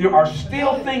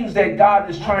things that God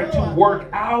is trying to work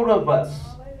out of us.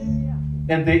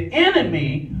 And the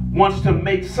enemy wants to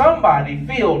make somebody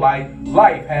feel like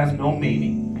life has no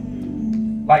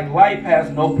meaning, like life has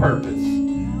no purpose.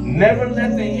 Never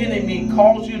let the enemy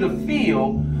cause you to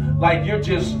feel like you're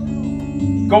just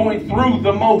going through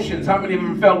the motions. How many of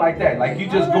you felt like that? Like you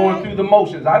just going through the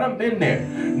motions. I done been there.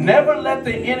 Never let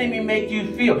the enemy make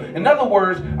you feel. In other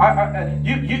words, I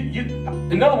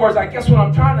guess what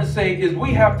I'm trying to say is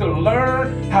we have to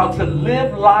learn how to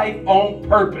live life on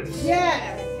purpose.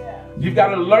 Yes. You've got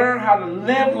to learn how to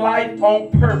live life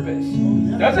on purpose.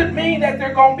 Doesn't mean that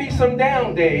there are going to be some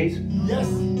down days. Yes.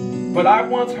 But I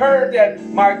once heard that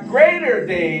my greater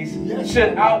days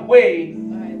should outweigh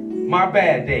my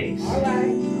bad days. All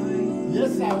right.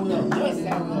 Yes, I will. Yes,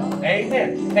 I will.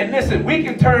 Amen. And listen, we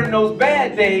can turn those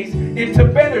bad days into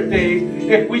better days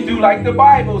if we do like the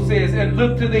Bible says and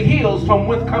look to the hills from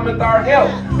whence cometh our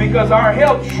help. Because our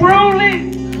help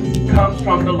truly comes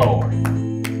from the Lord.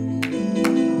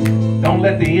 Don't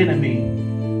let the enemy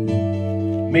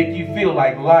make you feel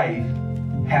like life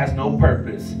has no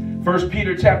purpose. 1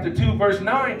 Peter chapter 2 verse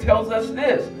 9 tells us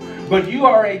this. But you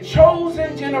are a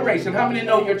chosen generation. How many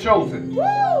know you're chosen?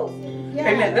 Woo! Yes.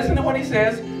 Amen. Listen to what he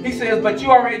says. He says, but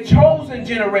you are a chosen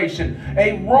generation,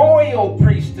 a royal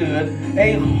priesthood,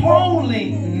 a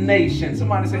holy nation.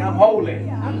 Somebody say, I'm holy.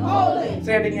 I'm holy.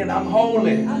 Say it again, I'm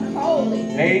holy. I'm holy.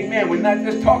 Amen. We're not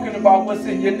just talking about what's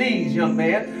in your knees, young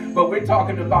man, but we're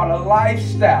talking about a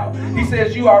lifestyle. He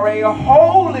says you are a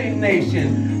holy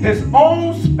nation, his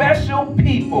own special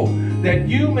people, that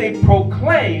you may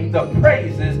proclaim the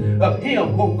praises of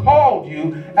him who called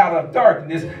you out of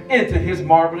darkness into his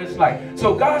marvelous light.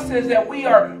 So God says that we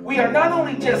are not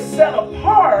only just set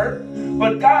apart,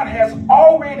 but God has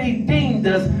already deemed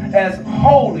us as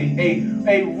holy,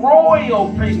 a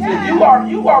royal priesthood. Yeah.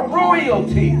 You are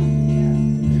royalty.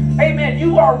 Amen.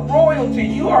 You are royalty.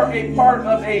 You are a part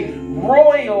of a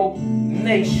royal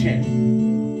nation.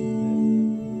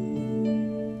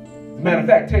 Matter of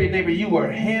fact, tell your neighbor you were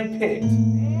handpicked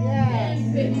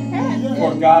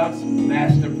for God's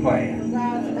master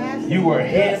plan. You were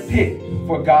handpicked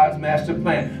for God's master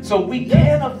plan. So we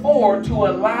can't afford to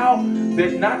allow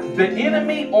the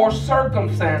enemy or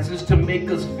circumstances to make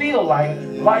us feel like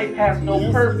life has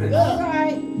no purpose.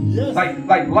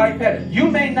 Like life has.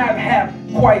 You may not have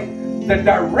quite the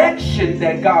direction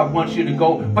that God wants you to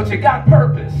go, but you got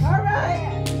purpose. All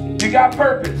right. You got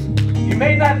purpose. You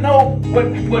may not know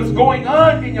what's going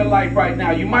on in your life right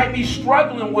now. You might be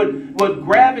struggling with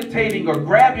gravitating or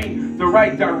grabbing the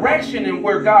right direction and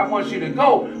where God wants you to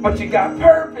go, but you got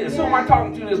purpose. Who am I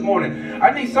talking to this morning? I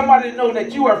need somebody to know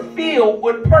that you are filled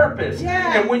with purpose.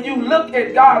 And when you look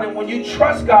at God and when you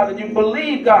trust God and you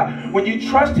believe God, when you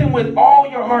trust him with all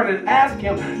your heart and ask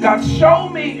him, God, show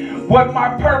me what my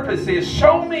purpose is.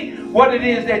 Show me what it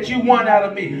is that you want out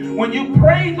of me. When you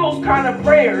pray those kind of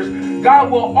prayers,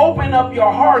 God will open up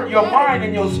your heart, your mind,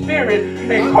 and your spirit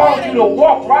and cause you to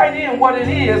walk right in what it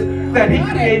is that he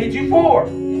created you for.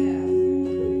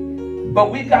 But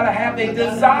we've got to have a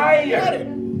desire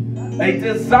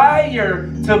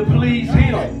to please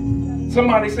him.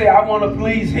 Somebody say, I want to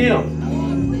please him.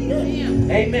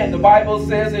 Amen. The Bible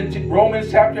says in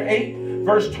Romans chapter 8,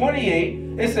 verse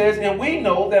 28, it says, and we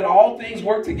know that all things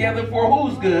work together for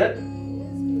whose good?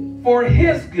 For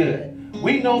his good.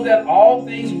 We know that all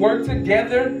things work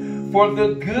together for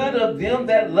the good of them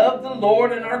that love the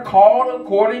Lord and are called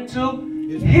according to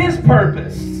his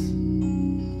purpose.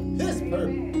 His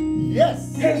purpose.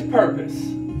 Yes. His purpose.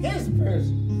 His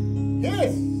purpose.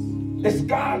 His. It's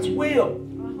God's will.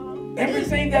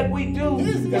 Everything that we do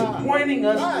is pointing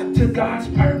us to God's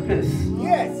purpose.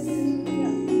 Yes.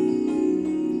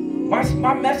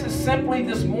 My message simply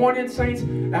this morning, saints,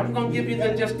 I'm going to give you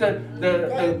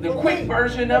the quick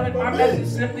version of it. My message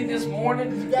simply this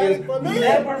morning is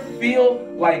never feel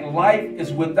like life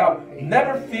is without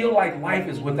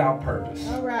purpose.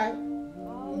 All right.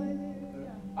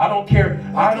 I don't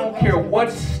care what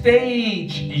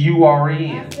stage you are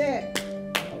in. That's it.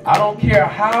 I don't care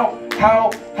how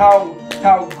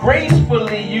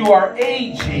gracefully you are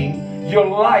aging, your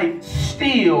life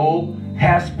still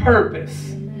has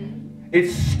purpose. It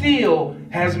still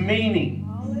has meaning.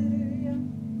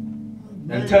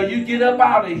 Until you get up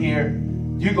out of here,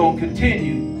 you're going to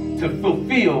continue to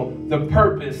fulfill the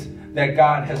purpose that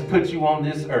God has put you on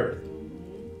this earth.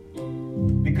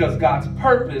 Because God's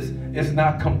purpose is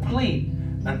not complete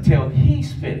until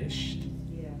he's finished.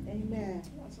 Amen.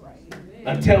 That's right.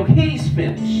 Until he's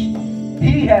finished.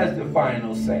 He has the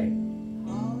final say.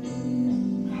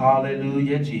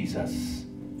 Hallelujah, Jesus.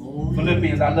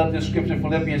 Philippians, I love this scripture,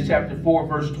 Philippians chapter 4,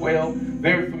 verse 12.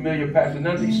 Very familiar passage.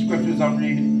 None of these scriptures I'm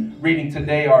reading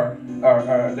today are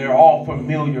they're all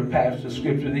familiar passages of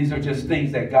scripture. These are just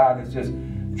things that God has just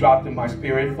dropped in my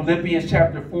spirit. Philippians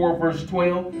chapter 4, verse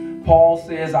 12. Paul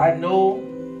says, I know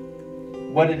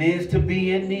what it is to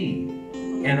be in need,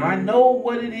 and I know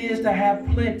what it is to have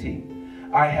plenty.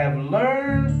 I have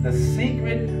learned the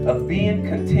secret of being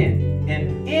content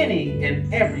in any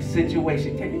and every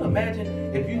situation. Can you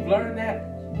imagine if you've learned that?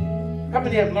 How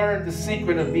many have learned the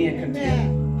secret of being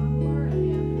content?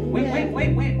 We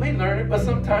learn it, but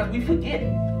sometimes we forget.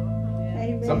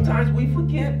 Sometimes we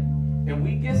forget, and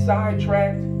we get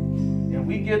sidetracked, and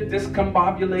we get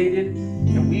discombobulated,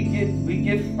 and we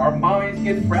get our minds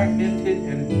get fragmented,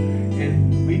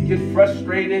 and we get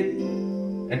frustrated,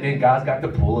 and then God's got to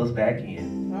pull us back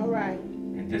in. All right.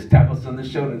 And just tap us on the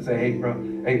shoulder and say, hey, bro,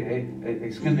 hey,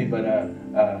 excuse me, but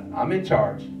I'm in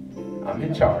charge. I'm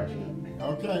in charge.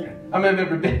 Okay. I mean,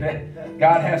 every bit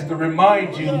God has to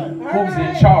remind you who's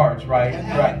in charge, right?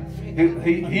 Right.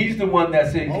 He's the one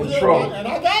that's in control. And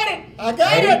I got it. I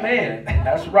got it. Amen.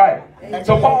 That's right.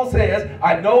 So Paul says,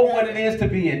 I know what it is to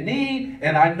be in need,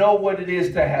 and I know what it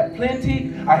is to have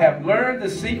plenty. I have learned the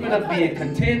secret of being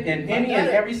content in any and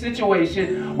every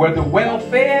situation, whether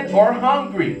well-fed or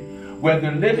hungry,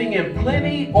 whether living in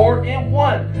plenty or in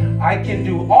want. I can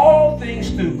do all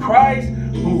things through Christ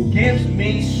who gives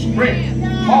me strength.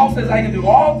 Paul says I can do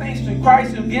all things through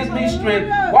Christ who gives me strength.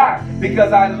 Why?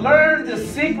 Because I learned the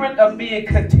secret of being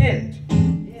content.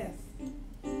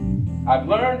 I've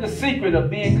learned the secret of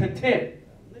being content.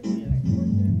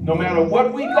 No matter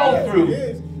what we go through,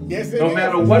 no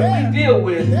matter what we deal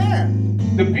with,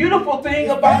 the beautiful thing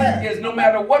about it is no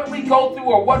matter what we go through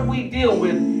or what we deal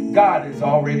with, God is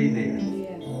already there.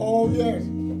 Oh, yes.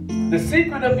 The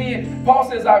secret of being, Paul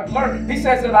says, he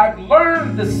says that I've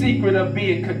learned the secret of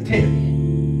being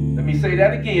content. Let me say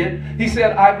that again. He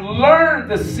said, I've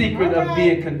learned the secret of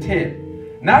being content.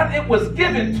 Not it was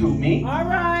given to me. All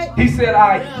right. He said,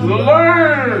 I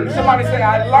learned. Somebody say,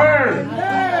 I learned.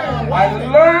 I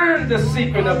learned the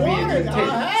secret of being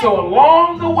content. So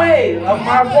along the way of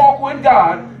my walk with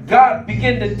God, God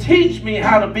began to teach me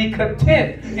how to be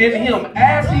content in Him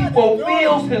as He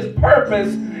fulfills His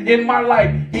purpose in my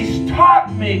life. He's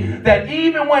taught me that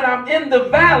even when I'm in the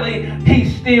valley,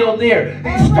 He's still there.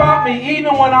 He's taught me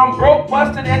even when I'm broke,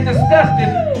 busted, and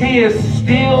disgusted, He is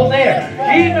still there.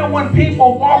 Even when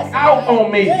people walk out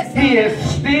on me, He is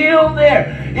still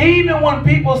there. Even when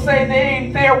people say they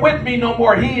ain't there with me no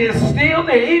more, He is still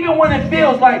there. Even when it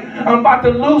feels like I'm about to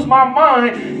lose my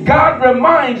mind, God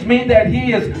reminds me that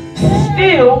He is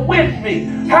still with me.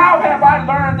 How have I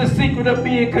learned the secret of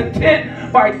being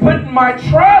content? By putting my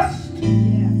trust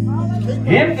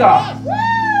in God.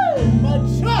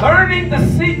 Learning the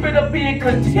secret of being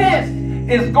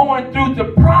content is going through the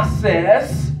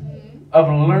process of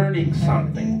learning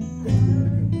something.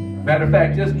 Matter of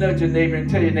fact, just nudge your neighbor and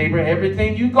tell your neighbor,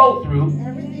 everything you go through,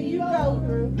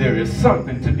 there is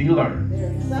something to be learned.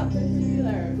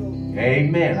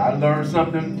 Amen. I learned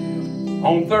something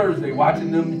on Thursday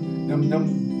watching the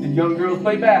young girls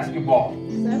play basketball.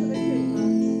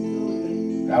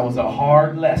 That was a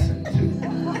hard lesson too.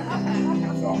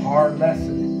 It's a hard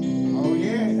lesson. Oh,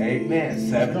 yeah. Amen.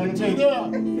 7-2.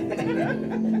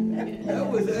 That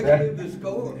was actually the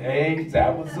score. Hey,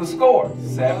 that was the score.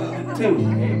 7-2.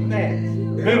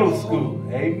 Amen. Middle school.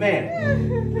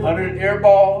 Amen. 100 air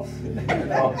balls.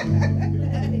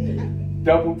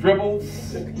 Double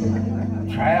dribbles.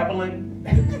 Traveling.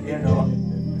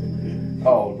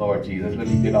 Oh, Lord Jesus, let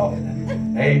me get off that.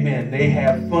 Amen. They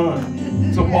have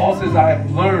fun. So Paul says, I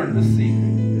have learned the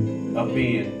secret of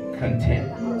being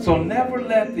content. So never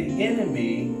let the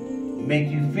enemy make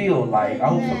you feel like, I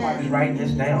hope somebody's writing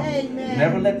this down.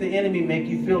 Never let the enemy make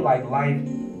you feel like life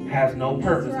has no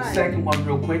purpose. The second one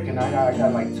real quick, and I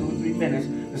got like 2 or 3 minutes.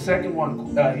 The second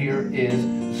one here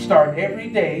is start every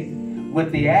day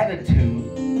with the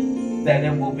attitude that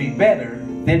it will be better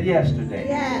than yesterday.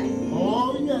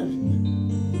 Oh, yes.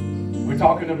 We're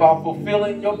talking about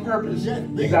fulfilling your purpose.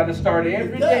 You got to start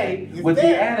every day with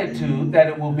the attitude that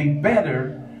it will be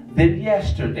better than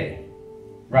yesterday.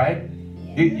 Right?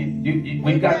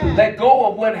 We've got to let go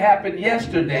of what happened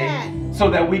yesterday so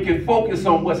that we can focus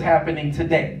on what's happening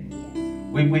today.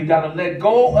 We've got to let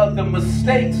go of the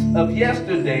mistakes of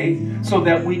yesterday so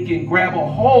that we can grab a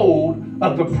hold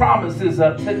of the promises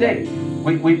of today.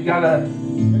 We've got to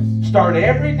start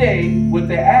every day with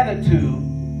the attitude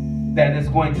that it's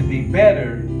going to be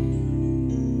better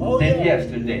than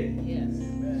yesterday.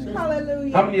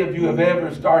 Hallelujah. How many of you have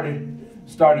ever started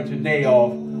your day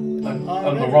off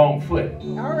on the wrong foot?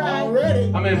 All right. Already.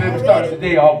 How many have ever started the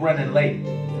day off running late?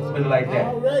 Let's put it like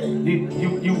that.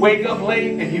 You wake up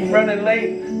late and you running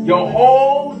late, your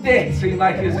whole day seems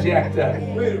like it's jacked up.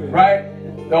 Right?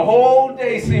 The whole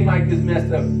day seems like it's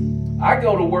messed up. I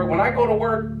go to work. When I go to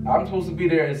work, I'm supposed to be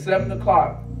there at 7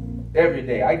 o'clock every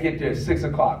day. I get there at 6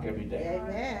 o'clock every day.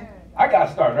 Amen. I got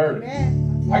to start early.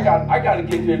 Amen. I got to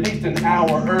get there at least an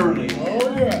hour early.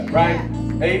 Oh, yeah. Right?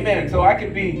 Amen. So I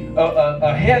can be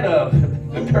ahead of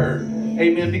the curve.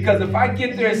 Amen. Because if I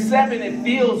get there at 7, it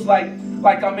feels like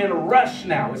I'm in a rush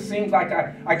now. It seems like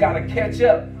I got to catch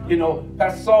up. You know,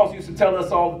 Pastor Sauls used to tell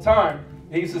us all the time.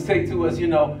 He used to say to us, you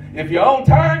know, if you're on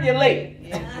time, you're late.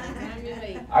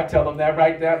 I tell them that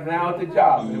right there now at the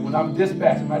job. And when I'm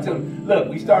dispatching, I tell them, look,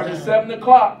 we start at 7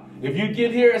 o'clock. If you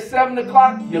get here at 7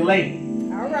 o'clock, you're late.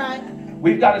 All right.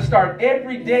 We've got to start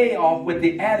every day off with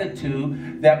the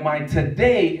attitude that my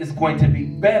today is going to be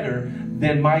better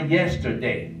than my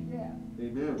yesterday.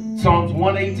 Amen. Psalms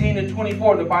 118 and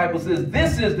 24, the Bible says,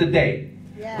 this is the day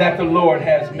that the Lord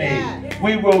has made.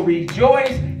 We will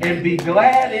rejoice and be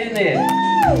glad in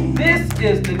it. This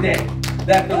is the day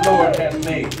that the Lord has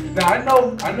made. Now,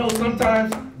 I know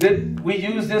sometimes that we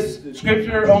use this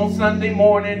scripture on Sunday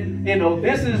morning. You know,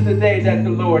 this is the day that the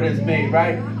Lord has made,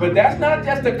 right? But that's not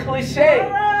just a cliche.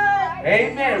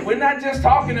 Amen. We're not just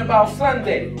talking about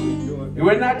Sunday.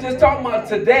 We're not just talking about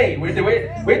today.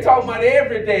 We're talking about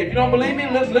every day. If you don't believe me,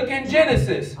 look in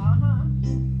Genesis.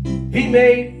 He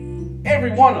made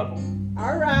every one of them.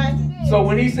 All right. So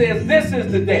when he says this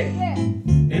is the day,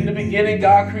 in the beginning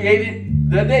God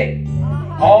created the day.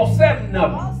 All 7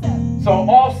 of them. So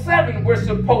all 7 we're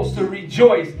supposed to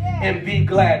rejoice and be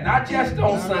glad. Not just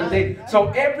on Sunday. So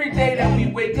every day that we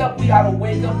wake up, we ought to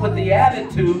wake up with the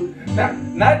attitude,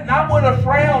 not with a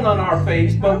frown on our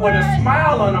face, but with a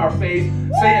smile on our face,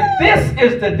 saying this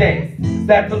is the day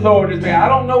that the Lord has made. I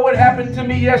don't know what happened to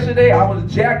me yesterday. I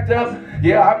was jacked up.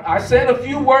 Yeah, I said a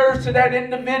few words to that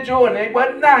individual and they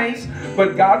wasn't nice,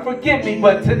 but God forgive me.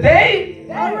 But today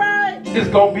is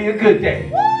going to be a good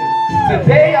day.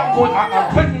 Today I'm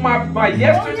putting my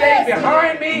yesterday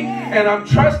behind me, and I'm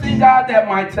trusting God that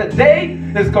my today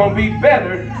is going to be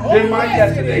better than my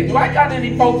yesterday. Do I got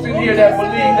any folks in here that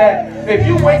believe that if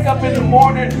you wake up in the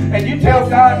morning and you tell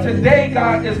God today,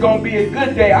 God, is going to be a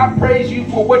good day. I praise you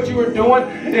for what you are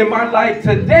doing in my life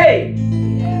today.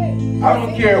 I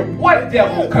don't care what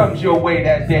devil comes your way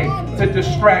that day to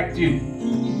distract you.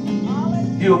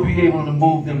 You'll be able to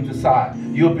move them aside.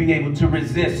 You'll be able to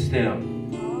resist them.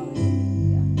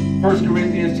 1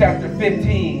 Corinthians chapter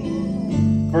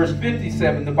 15, verse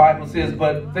 57, the Bible says,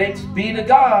 but thanks be to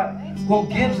God who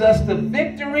gives us the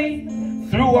victory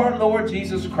through our Lord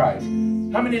Jesus Christ.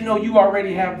 How many know you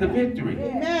already have the victory?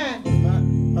 Amen.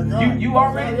 You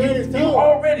are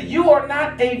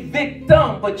not a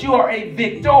victim, but you are a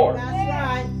victor. That's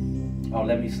right. Oh,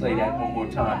 let me say that one more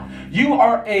time. You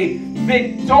are a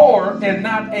victor and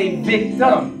not a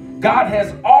victim. God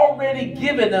has already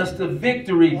given us the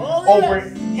victory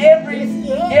over every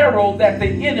arrow that the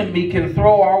enemy can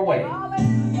throw our way.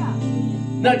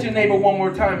 Nudge your neighbor one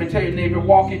more time and tell your neighbor,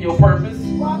 walk in your purpose.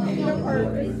 Walk in your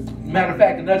purpose. Matter of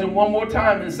fact, nudge him one more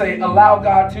time and say, allow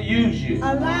God to use you.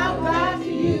 Allow God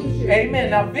to use you. Amen.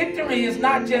 Now, victory is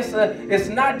not just a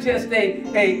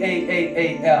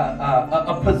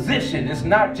position. It's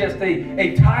not just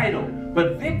a title.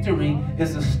 But victory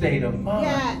is a state of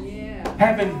mind. Yes.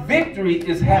 Having victory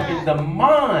is having the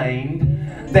mind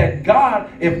that God,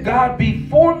 if God be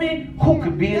for me, who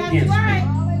could be against me?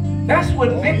 That's what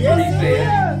victory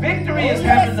says. Victory is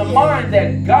having the mind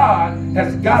that God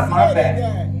has got my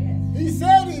back. He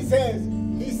said.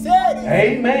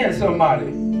 Amen, somebody.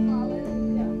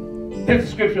 Here's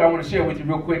the scripture I want to share with you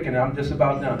real quick, and I'm just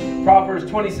about done. Proverbs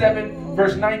 27,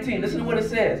 verse 19. Listen to what it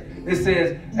says. It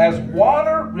says, as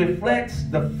water reflects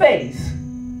the face,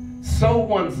 so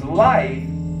one's life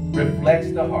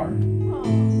reflects the heart.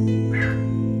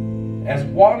 As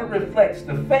water reflects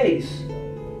the face,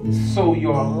 so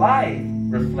your life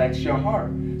reflects your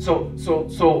heart.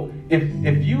 So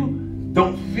if you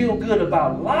don't feel good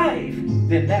about life,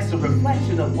 then that's a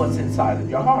reflection of what's inside of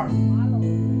your heart.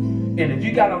 And if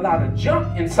you got a lot of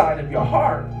junk inside of your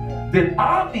heart, then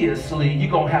obviously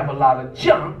you're going to have a lot of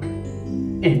junk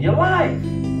in your life.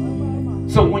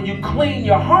 So when you clean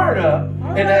your heart up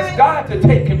and ask God to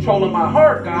take control of my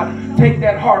heart, God, take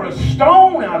that heart of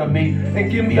stone out of me and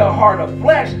give me a heart of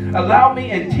flesh. Allow me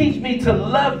and teach me to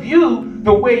love you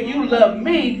the way you love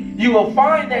me. You will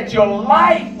find that your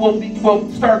life will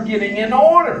start getting in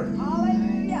order.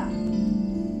 Hallelujah.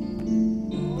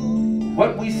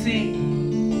 What we see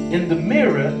in the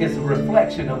mirror is a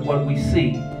reflection of what we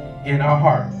see in our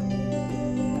heart.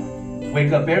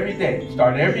 Wake up every day.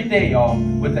 Start every day, y'all,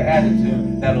 with the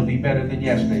attitude that'll be better than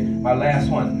yesterday. My last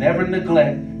one. Never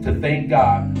neglect to thank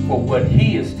God for what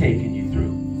He is taking you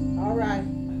through. All right.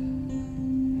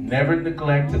 Never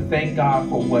neglect to thank God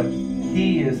for what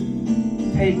He is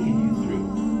taking you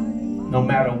through. No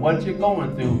matter what you're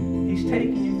going through, He's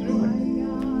taking you through it.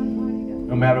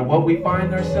 No matter what we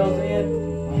find ourselves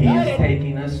in, He is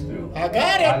taking us through. I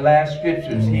got it. Our last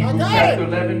scriptures, Hebrews got chapter it.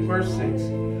 11, verse 6. I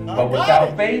But got without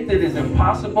it. faith it is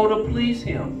impossible to please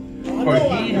Him. For know I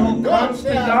he got who it. God comes to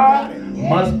said I God got it.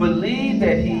 must believe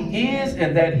that He is,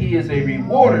 and that He is a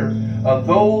rewarder of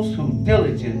those who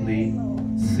diligently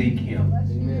seek Him.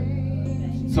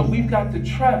 So we've got to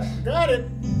trust Got it.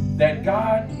 that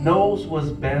God knows what's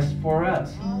best for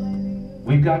us.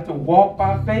 We've got to walk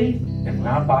by faith and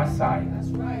not by sight.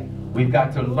 We've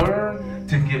got to learn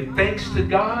to give thanks to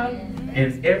God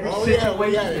in every Oh, yeah, situation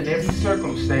we got and it. every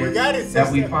circumstance We got it,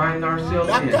 that we sister. find ourselves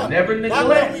Doctor, in. Never we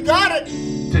neglect got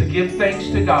it. to give thanks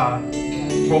to God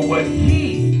for what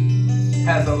He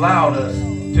has allowed us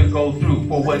to go through,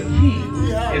 for what He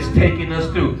is taking us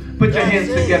through. Put your hands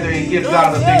together and give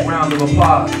God a big round of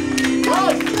applause.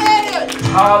 God said it.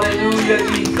 Hallelujah,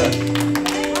 Jesus.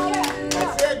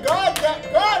 I said, God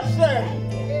said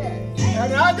it.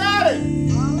 And I got it.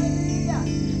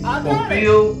 I got it.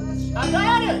 Fulfill I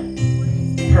got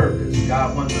it. purpose.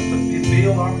 God wants us to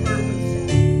fulfill our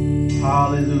purpose.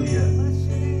 Hallelujah.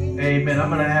 Amen. I'm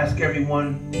going to ask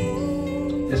everyone,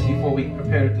 just before we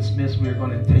prepare to dismiss, we're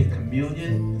going to take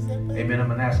communion. Amen. I'm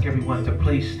going to ask everyone to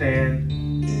please stand.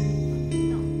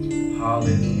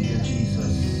 Hallelujah, Jesus.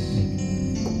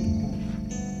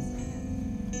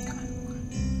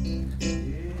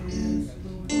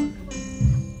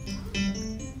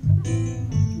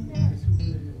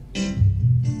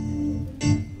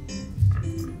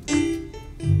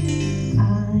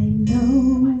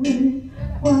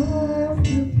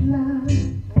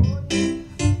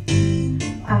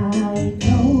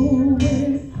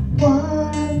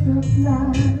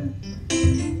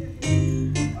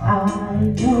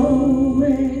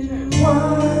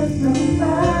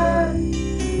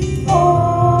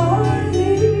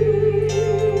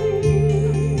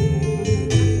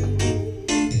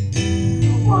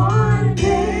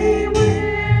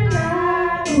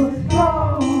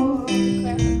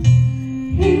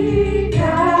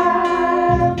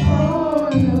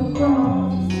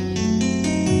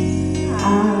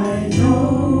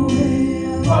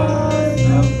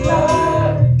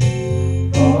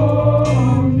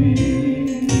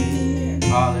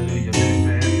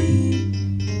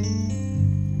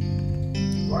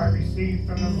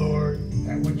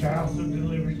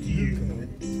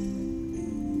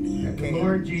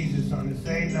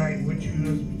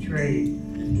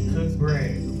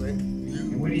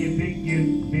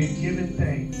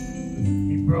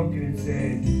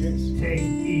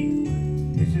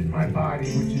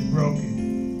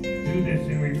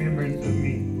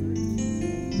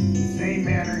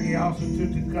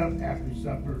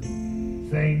 Supper,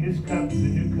 saying, "This cup is the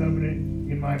new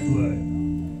covenant in my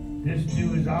blood. This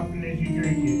do as often as you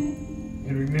drink it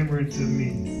in remembrance of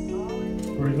me.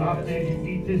 For as often as you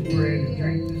eat this bread and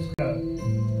drink this cup,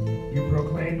 you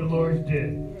proclaim the Lord's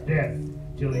death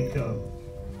till He comes."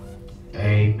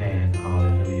 Amen.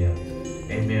 Hallelujah.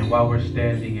 Amen. While we're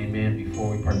standing, amen,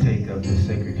 before we partake of this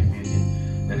sacred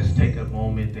communion, let us take a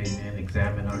moment, amen,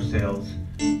 examine ourselves,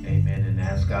 amen, and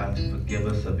ask God to forgive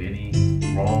us of any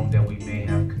wrong that we may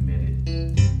have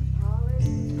committed.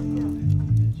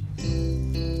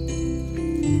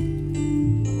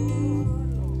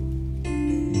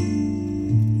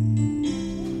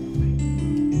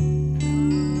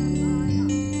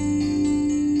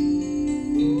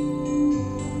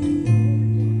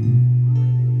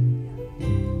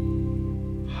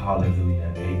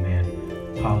 Hallelujah.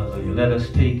 Amen. Hallelujah. Let us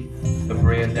take the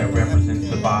bread that represents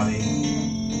the body.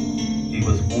 He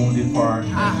was wounded for our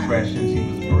transgressions. He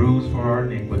was bruised for our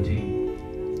iniquity.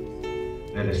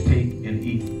 Let us take and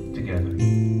eat together.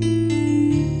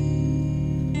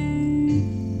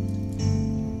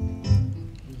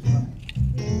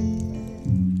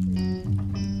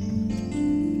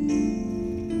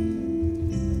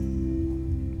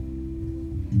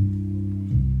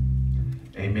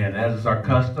 Amen. As is our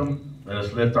custom, let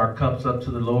us lift our cups up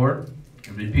to the Lord.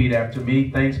 And repeat after me.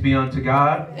 Thanks be unto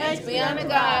God. Thanks be unto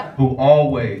God. Who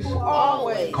always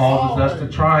Causes us to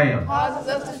triumph.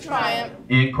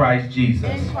 In Christ Jesus.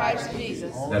 In Christ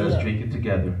Jesus. Let us drink it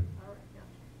together.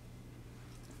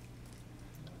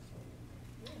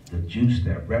 The juice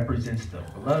that represents the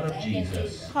blood of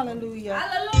Jesus. Hallelujah.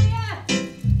 Hallelujah.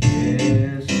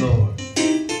 Yes, Lord.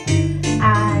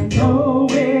 I know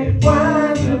it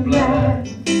was the blood.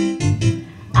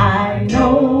 I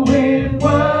know it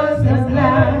was the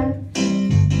blood.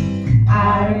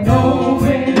 I know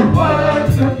it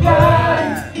was the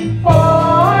blood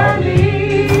for me.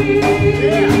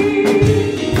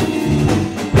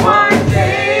 One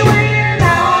day when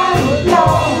I was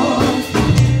lost,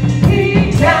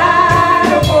 He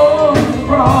died upon the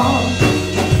cross.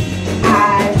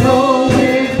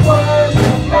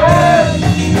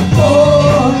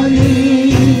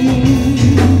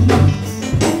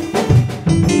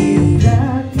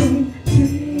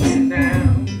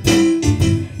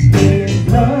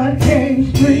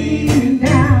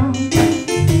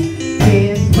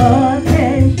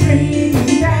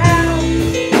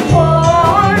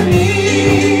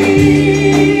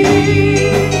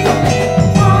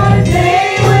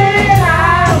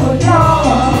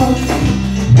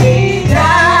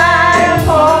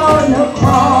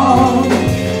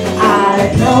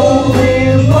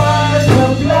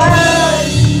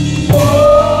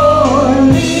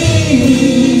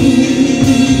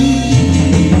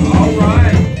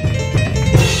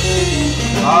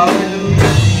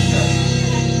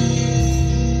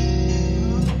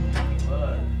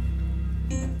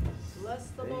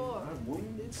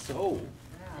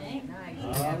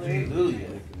 Hallelujah.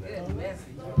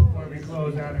 Before we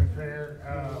close out in prayer,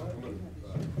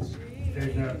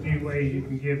 there's a few ways you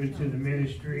can give into the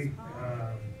ministry.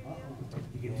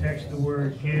 You can text the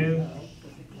word give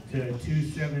to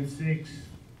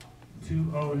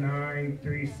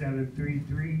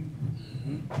 276-209-3733,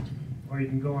 or you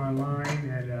can go online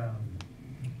at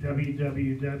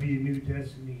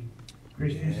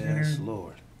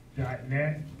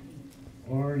www.NewDestinyChristianCenter.net,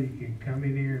 or you can come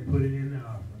in here and put it in the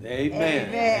offering.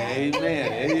 Amen.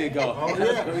 Amen. There you go. Oh,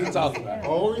 That's yes. what we talking about.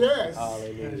 Oh, yes. Let us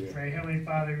Hallelujah. pray. Heavenly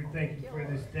Father, we thank you for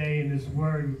this day and this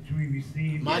word which we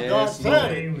received. My Yes, God Lord. said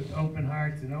Today it. with open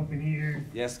hearts and open ears.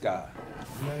 Yes, God.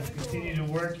 Let us continue to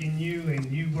work in you and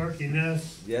you work in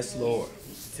us Yes, Lord.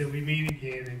 till we meet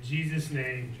again. In Jesus'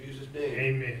 name,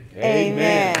 amen.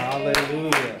 Amen.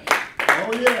 Hallelujah.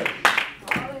 Oh, yes.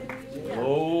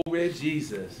 Glory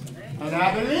Jesus. And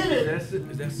I believe it.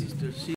 That's Sister